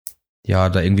 ja,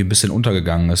 da irgendwie ein bisschen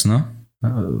untergegangen ist, ne?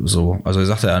 So, also er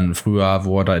sagte ja früher,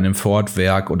 wo er da in dem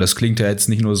Ford-Werk, und das klingt ja jetzt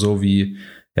nicht nur so wie,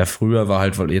 ja, früher war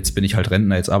halt, weil jetzt bin ich halt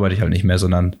Rentner, jetzt arbeite ich halt nicht mehr,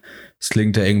 sondern es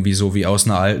klingt ja irgendwie so wie aus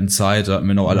einer alten Zeit, da hatten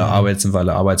wir noch alle Arbeit, sind wir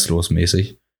alle arbeitslos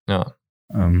mäßig. Ja.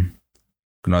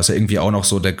 Genau, ist ja irgendwie auch noch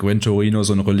so der Gran Torino,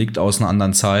 so ein Relikt aus einer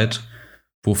anderen Zeit,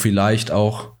 wo vielleicht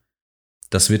auch,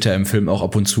 das wird ja im Film auch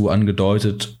ab und zu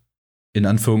angedeutet, in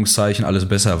Anführungszeichen alles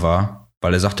besser war.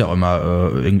 Weil er sagt ja auch immer,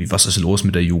 irgendwie, was ist los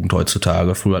mit der Jugend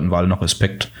heutzutage? Früher hatten wir alle noch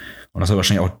Respekt. Und das war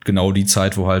wahrscheinlich auch genau die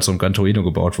Zeit, wo halt so ein Gran Torino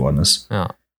gebaut worden ist.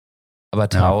 Ja. Aber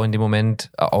Tao in dem Moment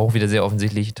auch wieder sehr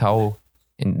offensichtlich,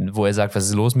 wo er sagt, was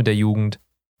ist los mit der Jugend,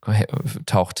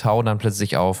 taucht Tao dann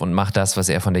plötzlich auf und macht das, was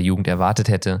er von der Jugend erwartet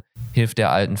hätte, hilft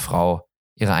der alten Frau,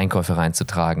 ihre Einkäufe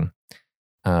reinzutragen.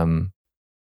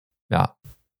 Ja.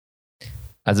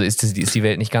 Also ist die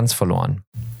Welt nicht ganz verloren.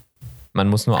 Man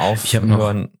muss nur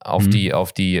aufhören, auf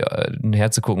die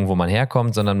herzugucken, wo man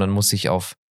herkommt, sondern man muss sich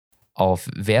auf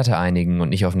Werte einigen und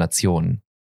nicht auf Nationen.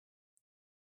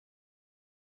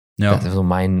 Ja. Das ist so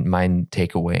mein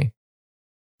Takeaway.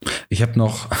 Ich habe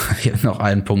noch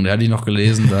einen Punkt, der hatte ich noch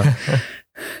gelesen. Da.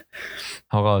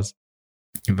 Hau raus.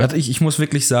 Ich muss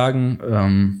wirklich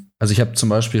sagen, also ich habe zum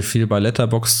Beispiel viel bei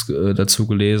Letterboxd dazu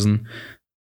gelesen.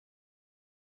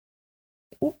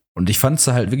 Und ich fand es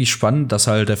halt wirklich spannend, dass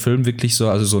halt der Film wirklich so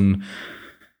ein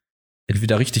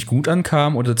entweder richtig gut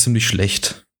ankam oder ziemlich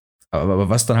schlecht. Aber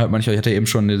was dann halt manchmal, ich hatte eben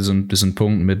schon diesen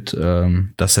Punkt mit,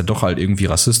 dass er doch halt irgendwie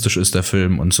rassistisch ist, der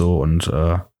Film und so. Und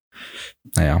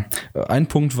naja, ein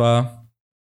Punkt war,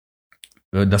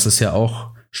 dass es ja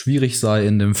auch schwierig sei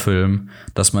in dem Film,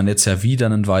 dass man jetzt ja wieder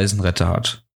einen weißen Retter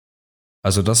hat.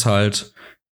 Also dass halt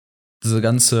diese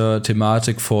ganze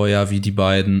Thematik vorher, wie die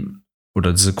beiden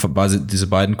oder diese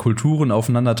beiden Kulturen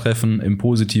aufeinandertreffen im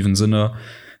positiven Sinne,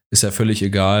 ist ja völlig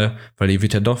egal, weil hier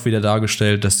wird ja doch wieder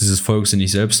dargestellt, dass dieses Volk sich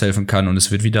nicht selbst helfen kann und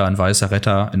es wird wieder ein weißer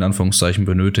Retter, in Anführungszeichen,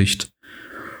 benötigt,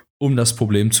 um das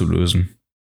Problem zu lösen.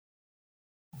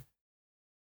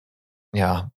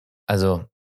 Ja, also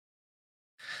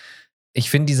ich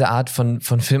finde diese Art von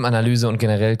Filmanalyse und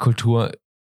generell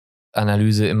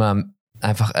Kulturanalyse immer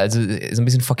einfach, also so ein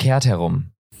bisschen verkehrt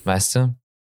herum, weißt du?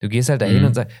 Du gehst halt dahin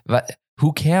und sagst,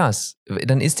 who cares?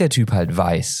 Dann ist der Typ halt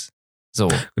weiß. So.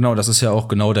 Genau, das ist ja auch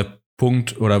genau der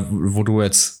Punkt, oder wo du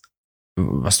jetzt,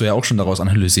 was du ja auch schon daraus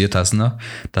analysiert hast, ne?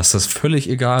 Dass das völlig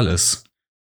egal ist.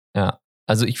 Ja,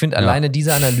 also ich finde alleine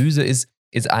diese Analyse ist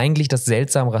eigentlich das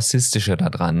seltsam Rassistische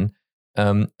daran.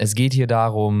 Es geht hier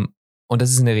darum, und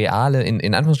das ist eine reale,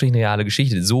 in Anführungsstrichen reale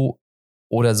Geschichte, so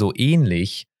oder so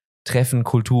ähnlich treffen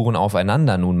Kulturen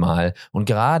aufeinander nun mal. Und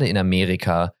gerade in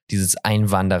Amerika, dieses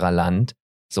Einwandererland,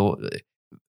 so,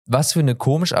 was für eine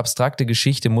komisch abstrakte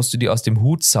Geschichte musst du dir aus dem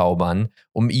Hut zaubern,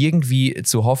 um irgendwie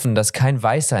zu hoffen, dass kein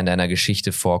Weißer in deiner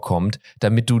Geschichte vorkommt,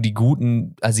 damit du die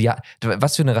guten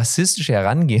was für eine rassistische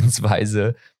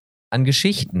Herangehensweise an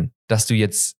Geschichten, dass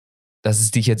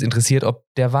es dich jetzt interessiert, ob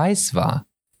der weiß war.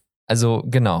 Also,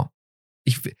 genau.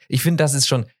 Ich finde,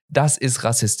 das ist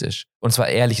rassistisch. Und zwar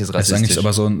ehrliches Rassistisch. Das ist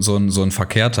eigentlich aber so ein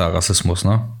verkehrter Rassismus,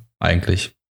 ne?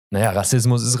 Eigentlich. Naja,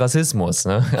 Rassismus ist Rassismus,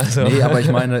 ne? Also. Nee, aber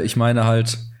ich meine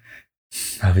halt,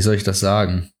 wie soll ich das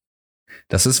sagen?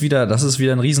 Das ist wieder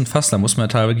ein Riesenfass, da muss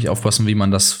man halt wirklich aufpassen, wie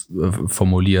man das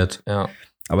formuliert. Ja.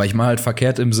 Aber ich meine halt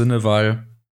verkehrt im Sinne, weil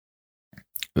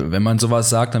wenn man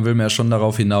sowas sagt, dann will man ja schon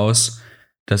darauf hinaus,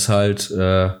 dass halt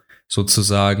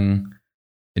sozusagen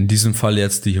in diesem Fall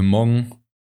jetzt die Hmong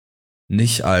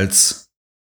nicht als,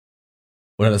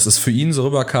 oder dass es für ihn so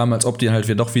rüberkam, als ob die halt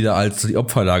doch wieder als die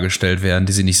Opfer dargestellt werden,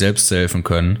 die sie nicht selbst helfen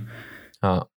können.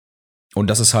 Ja. Und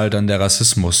das ist halt dann der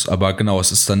Rassismus. Aber genau,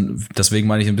 es ist dann, deswegen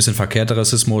meine ich ein bisschen verkehrter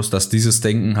Rassismus, dass dieses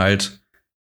Denken halt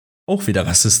auch wieder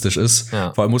rassistisch ist.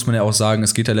 Ja. Vor allem muss man ja auch sagen,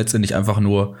 es geht ja letztendlich einfach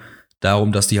nur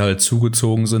darum, dass die halt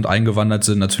zugezogen sind, eingewandert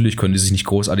sind. Natürlich können die sich nicht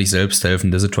großartig selbst helfen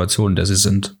in der Situation, in der sie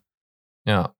sind.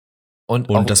 Ja.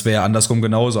 Und das wäre ja andersrum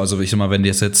genauso. Also ich sag mal,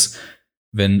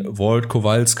 wenn Walt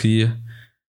Kowalski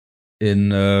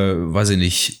in, weiß ich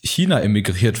nicht, China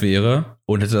emigriert wäre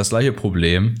und hätte das gleiche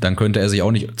Problem, dann könnte er sich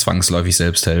auch nicht zwangsläufig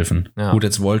selbst helfen. Ja. Gut,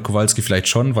 jetzt Walt Kowalski vielleicht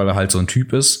schon, weil er halt so ein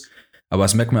Typ ist. Aber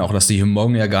das merkt man auch, dass die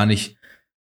Hmong ja gar nicht,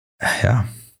 ja,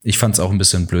 ich fand's auch ein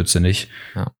bisschen blödsinnig.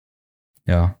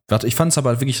 Ja. Ich fand's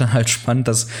aber wirklich dann halt spannend,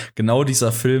 dass genau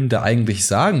dieser Film, der eigentlich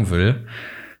sagen will,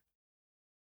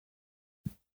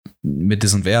 mit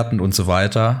diesen Werten und so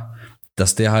weiter,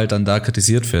 dass der halt dann da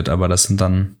kritisiert wird, aber das ist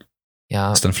dann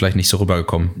vielleicht nicht so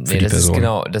rübergekommen für die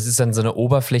Person. Das ist dann so eine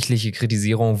oberflächliche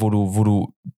Kritisierung, wo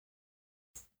du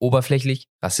oberflächlich,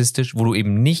 rassistisch, wo du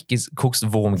eben nicht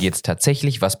guckst, worum geht's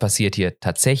tatsächlich, was passiert hier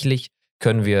tatsächlich,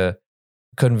 können wir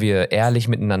ehrlich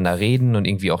miteinander reden und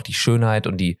irgendwie auch die Schönheit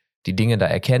und die Dinge da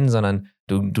erkennen, sondern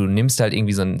du nimmst halt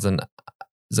irgendwie so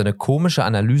eine komische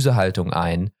Analysehaltung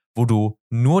ein, wo du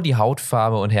nur die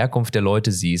Hautfarbe und Herkunft der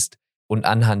Leute siehst und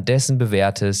anhand dessen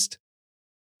bewertest,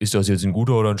 ist das jetzt ein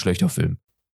guter oder ein schlechter Film?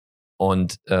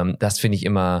 Und das finde ich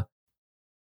immer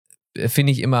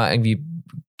irgendwie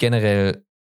generell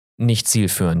nicht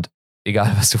zielführend,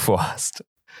 egal was du vorhast.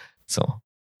 So,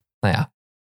 naja.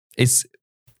 Es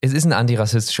ist ein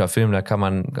antirassistischer Film,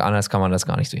 anders kann man das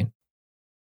gar nicht sehen.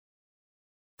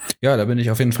 Ja, da bin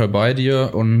ich auf jeden Fall bei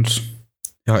dir und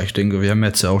ja, ich denke, wir haben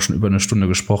jetzt ja auch schon über eine Stunde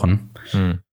gesprochen.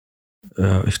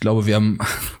 Ich glaube, wir haben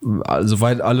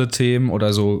soweit alle Themen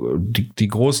oder so die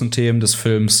großen Themen des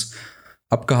Films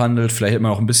abgehandelt. Vielleicht hätte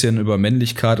man auch ein bisschen über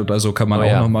Männlichkeit oder so kann man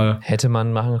auch nochmal hätte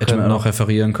man noch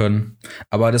referieren können.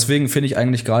 Aber deswegen finde ich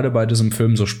eigentlich gerade bei diesem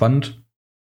Film so spannend,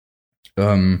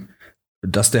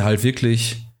 dass der halt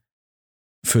wirklich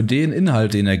für den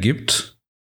Inhalt, den er gibt,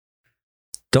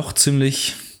 doch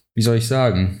ziemlich, wie soll ich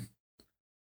sagen,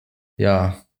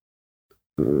 ja,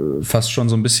 fast schon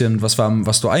so ein bisschen, was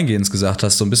du eingehend gesagt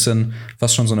hast, so ein bisschen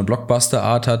fast schon so eine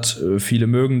Blockbuster-Art hat. Viele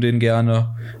mögen den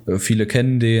gerne, viele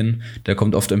kennen den, der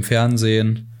kommt oft im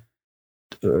Fernsehen.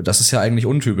 Das ist ja eigentlich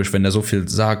untypisch, wenn der so viel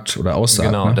sagt oder aussagt.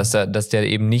 Genau, ne? dass der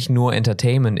eben nicht nur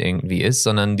Entertainment irgendwie ist,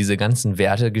 sondern diese ganzen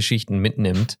Wertegeschichten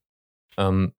mitnimmt.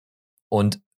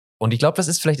 Und ich glaube,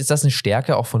 vielleicht ist das eine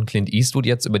Stärke auch von Clint Eastwood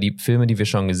jetzt über die Filme, die wir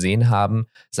schon gesehen haben,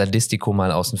 Sadistico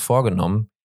mal außen vor genommen,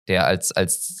 der als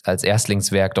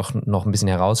Erstlingswerk doch noch ein bisschen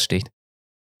heraussticht.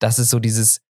 Das ist so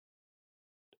dieses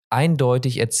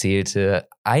eindeutig erzählte,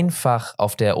 einfach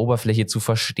auf der Oberfläche zu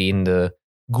verstehende,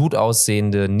 gut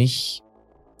aussehende, nicht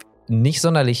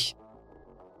sonderlich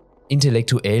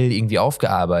intellektuell irgendwie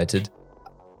aufgearbeitet.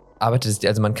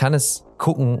 Also man kann es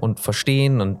gucken und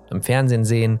verstehen und im Fernsehen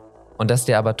sehen und dass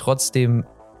der aber trotzdem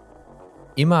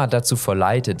immer dazu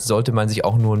verleitet, sollte man sich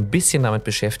auch nur ein bisschen damit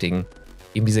beschäftigen,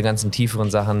 eben diese ganzen tieferen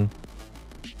Sachen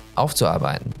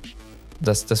aufzuarbeiten.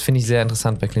 Das finde ich sehr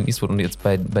interessant bei Clint Eastwood und jetzt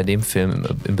bei dem Film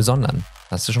im Besonderen.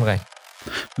 Hast du schon recht.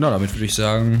 Genau, damit würde ich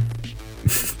sagen,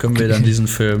 können wir dann diesen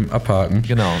Film abhaken.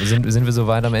 Genau, sind wir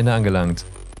soweit am Ende angelangt.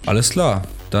 Alles klar,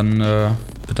 dann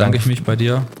bedanke ich mich bei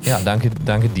dir. Ja,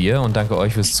 danke dir und danke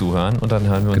euch fürs Zuhören und dann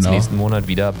hören wir uns nächsten Monat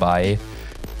wieder bei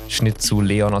Schnitt zu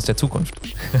Leon aus der Zukunft.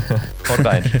 Haut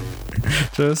rein.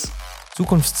 Tschüss.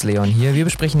 Zukunftsleon hier. Wir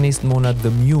besprechen nächsten Monat The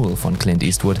Mule von Clint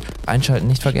Eastwood. Einschalten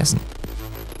nicht vergessen.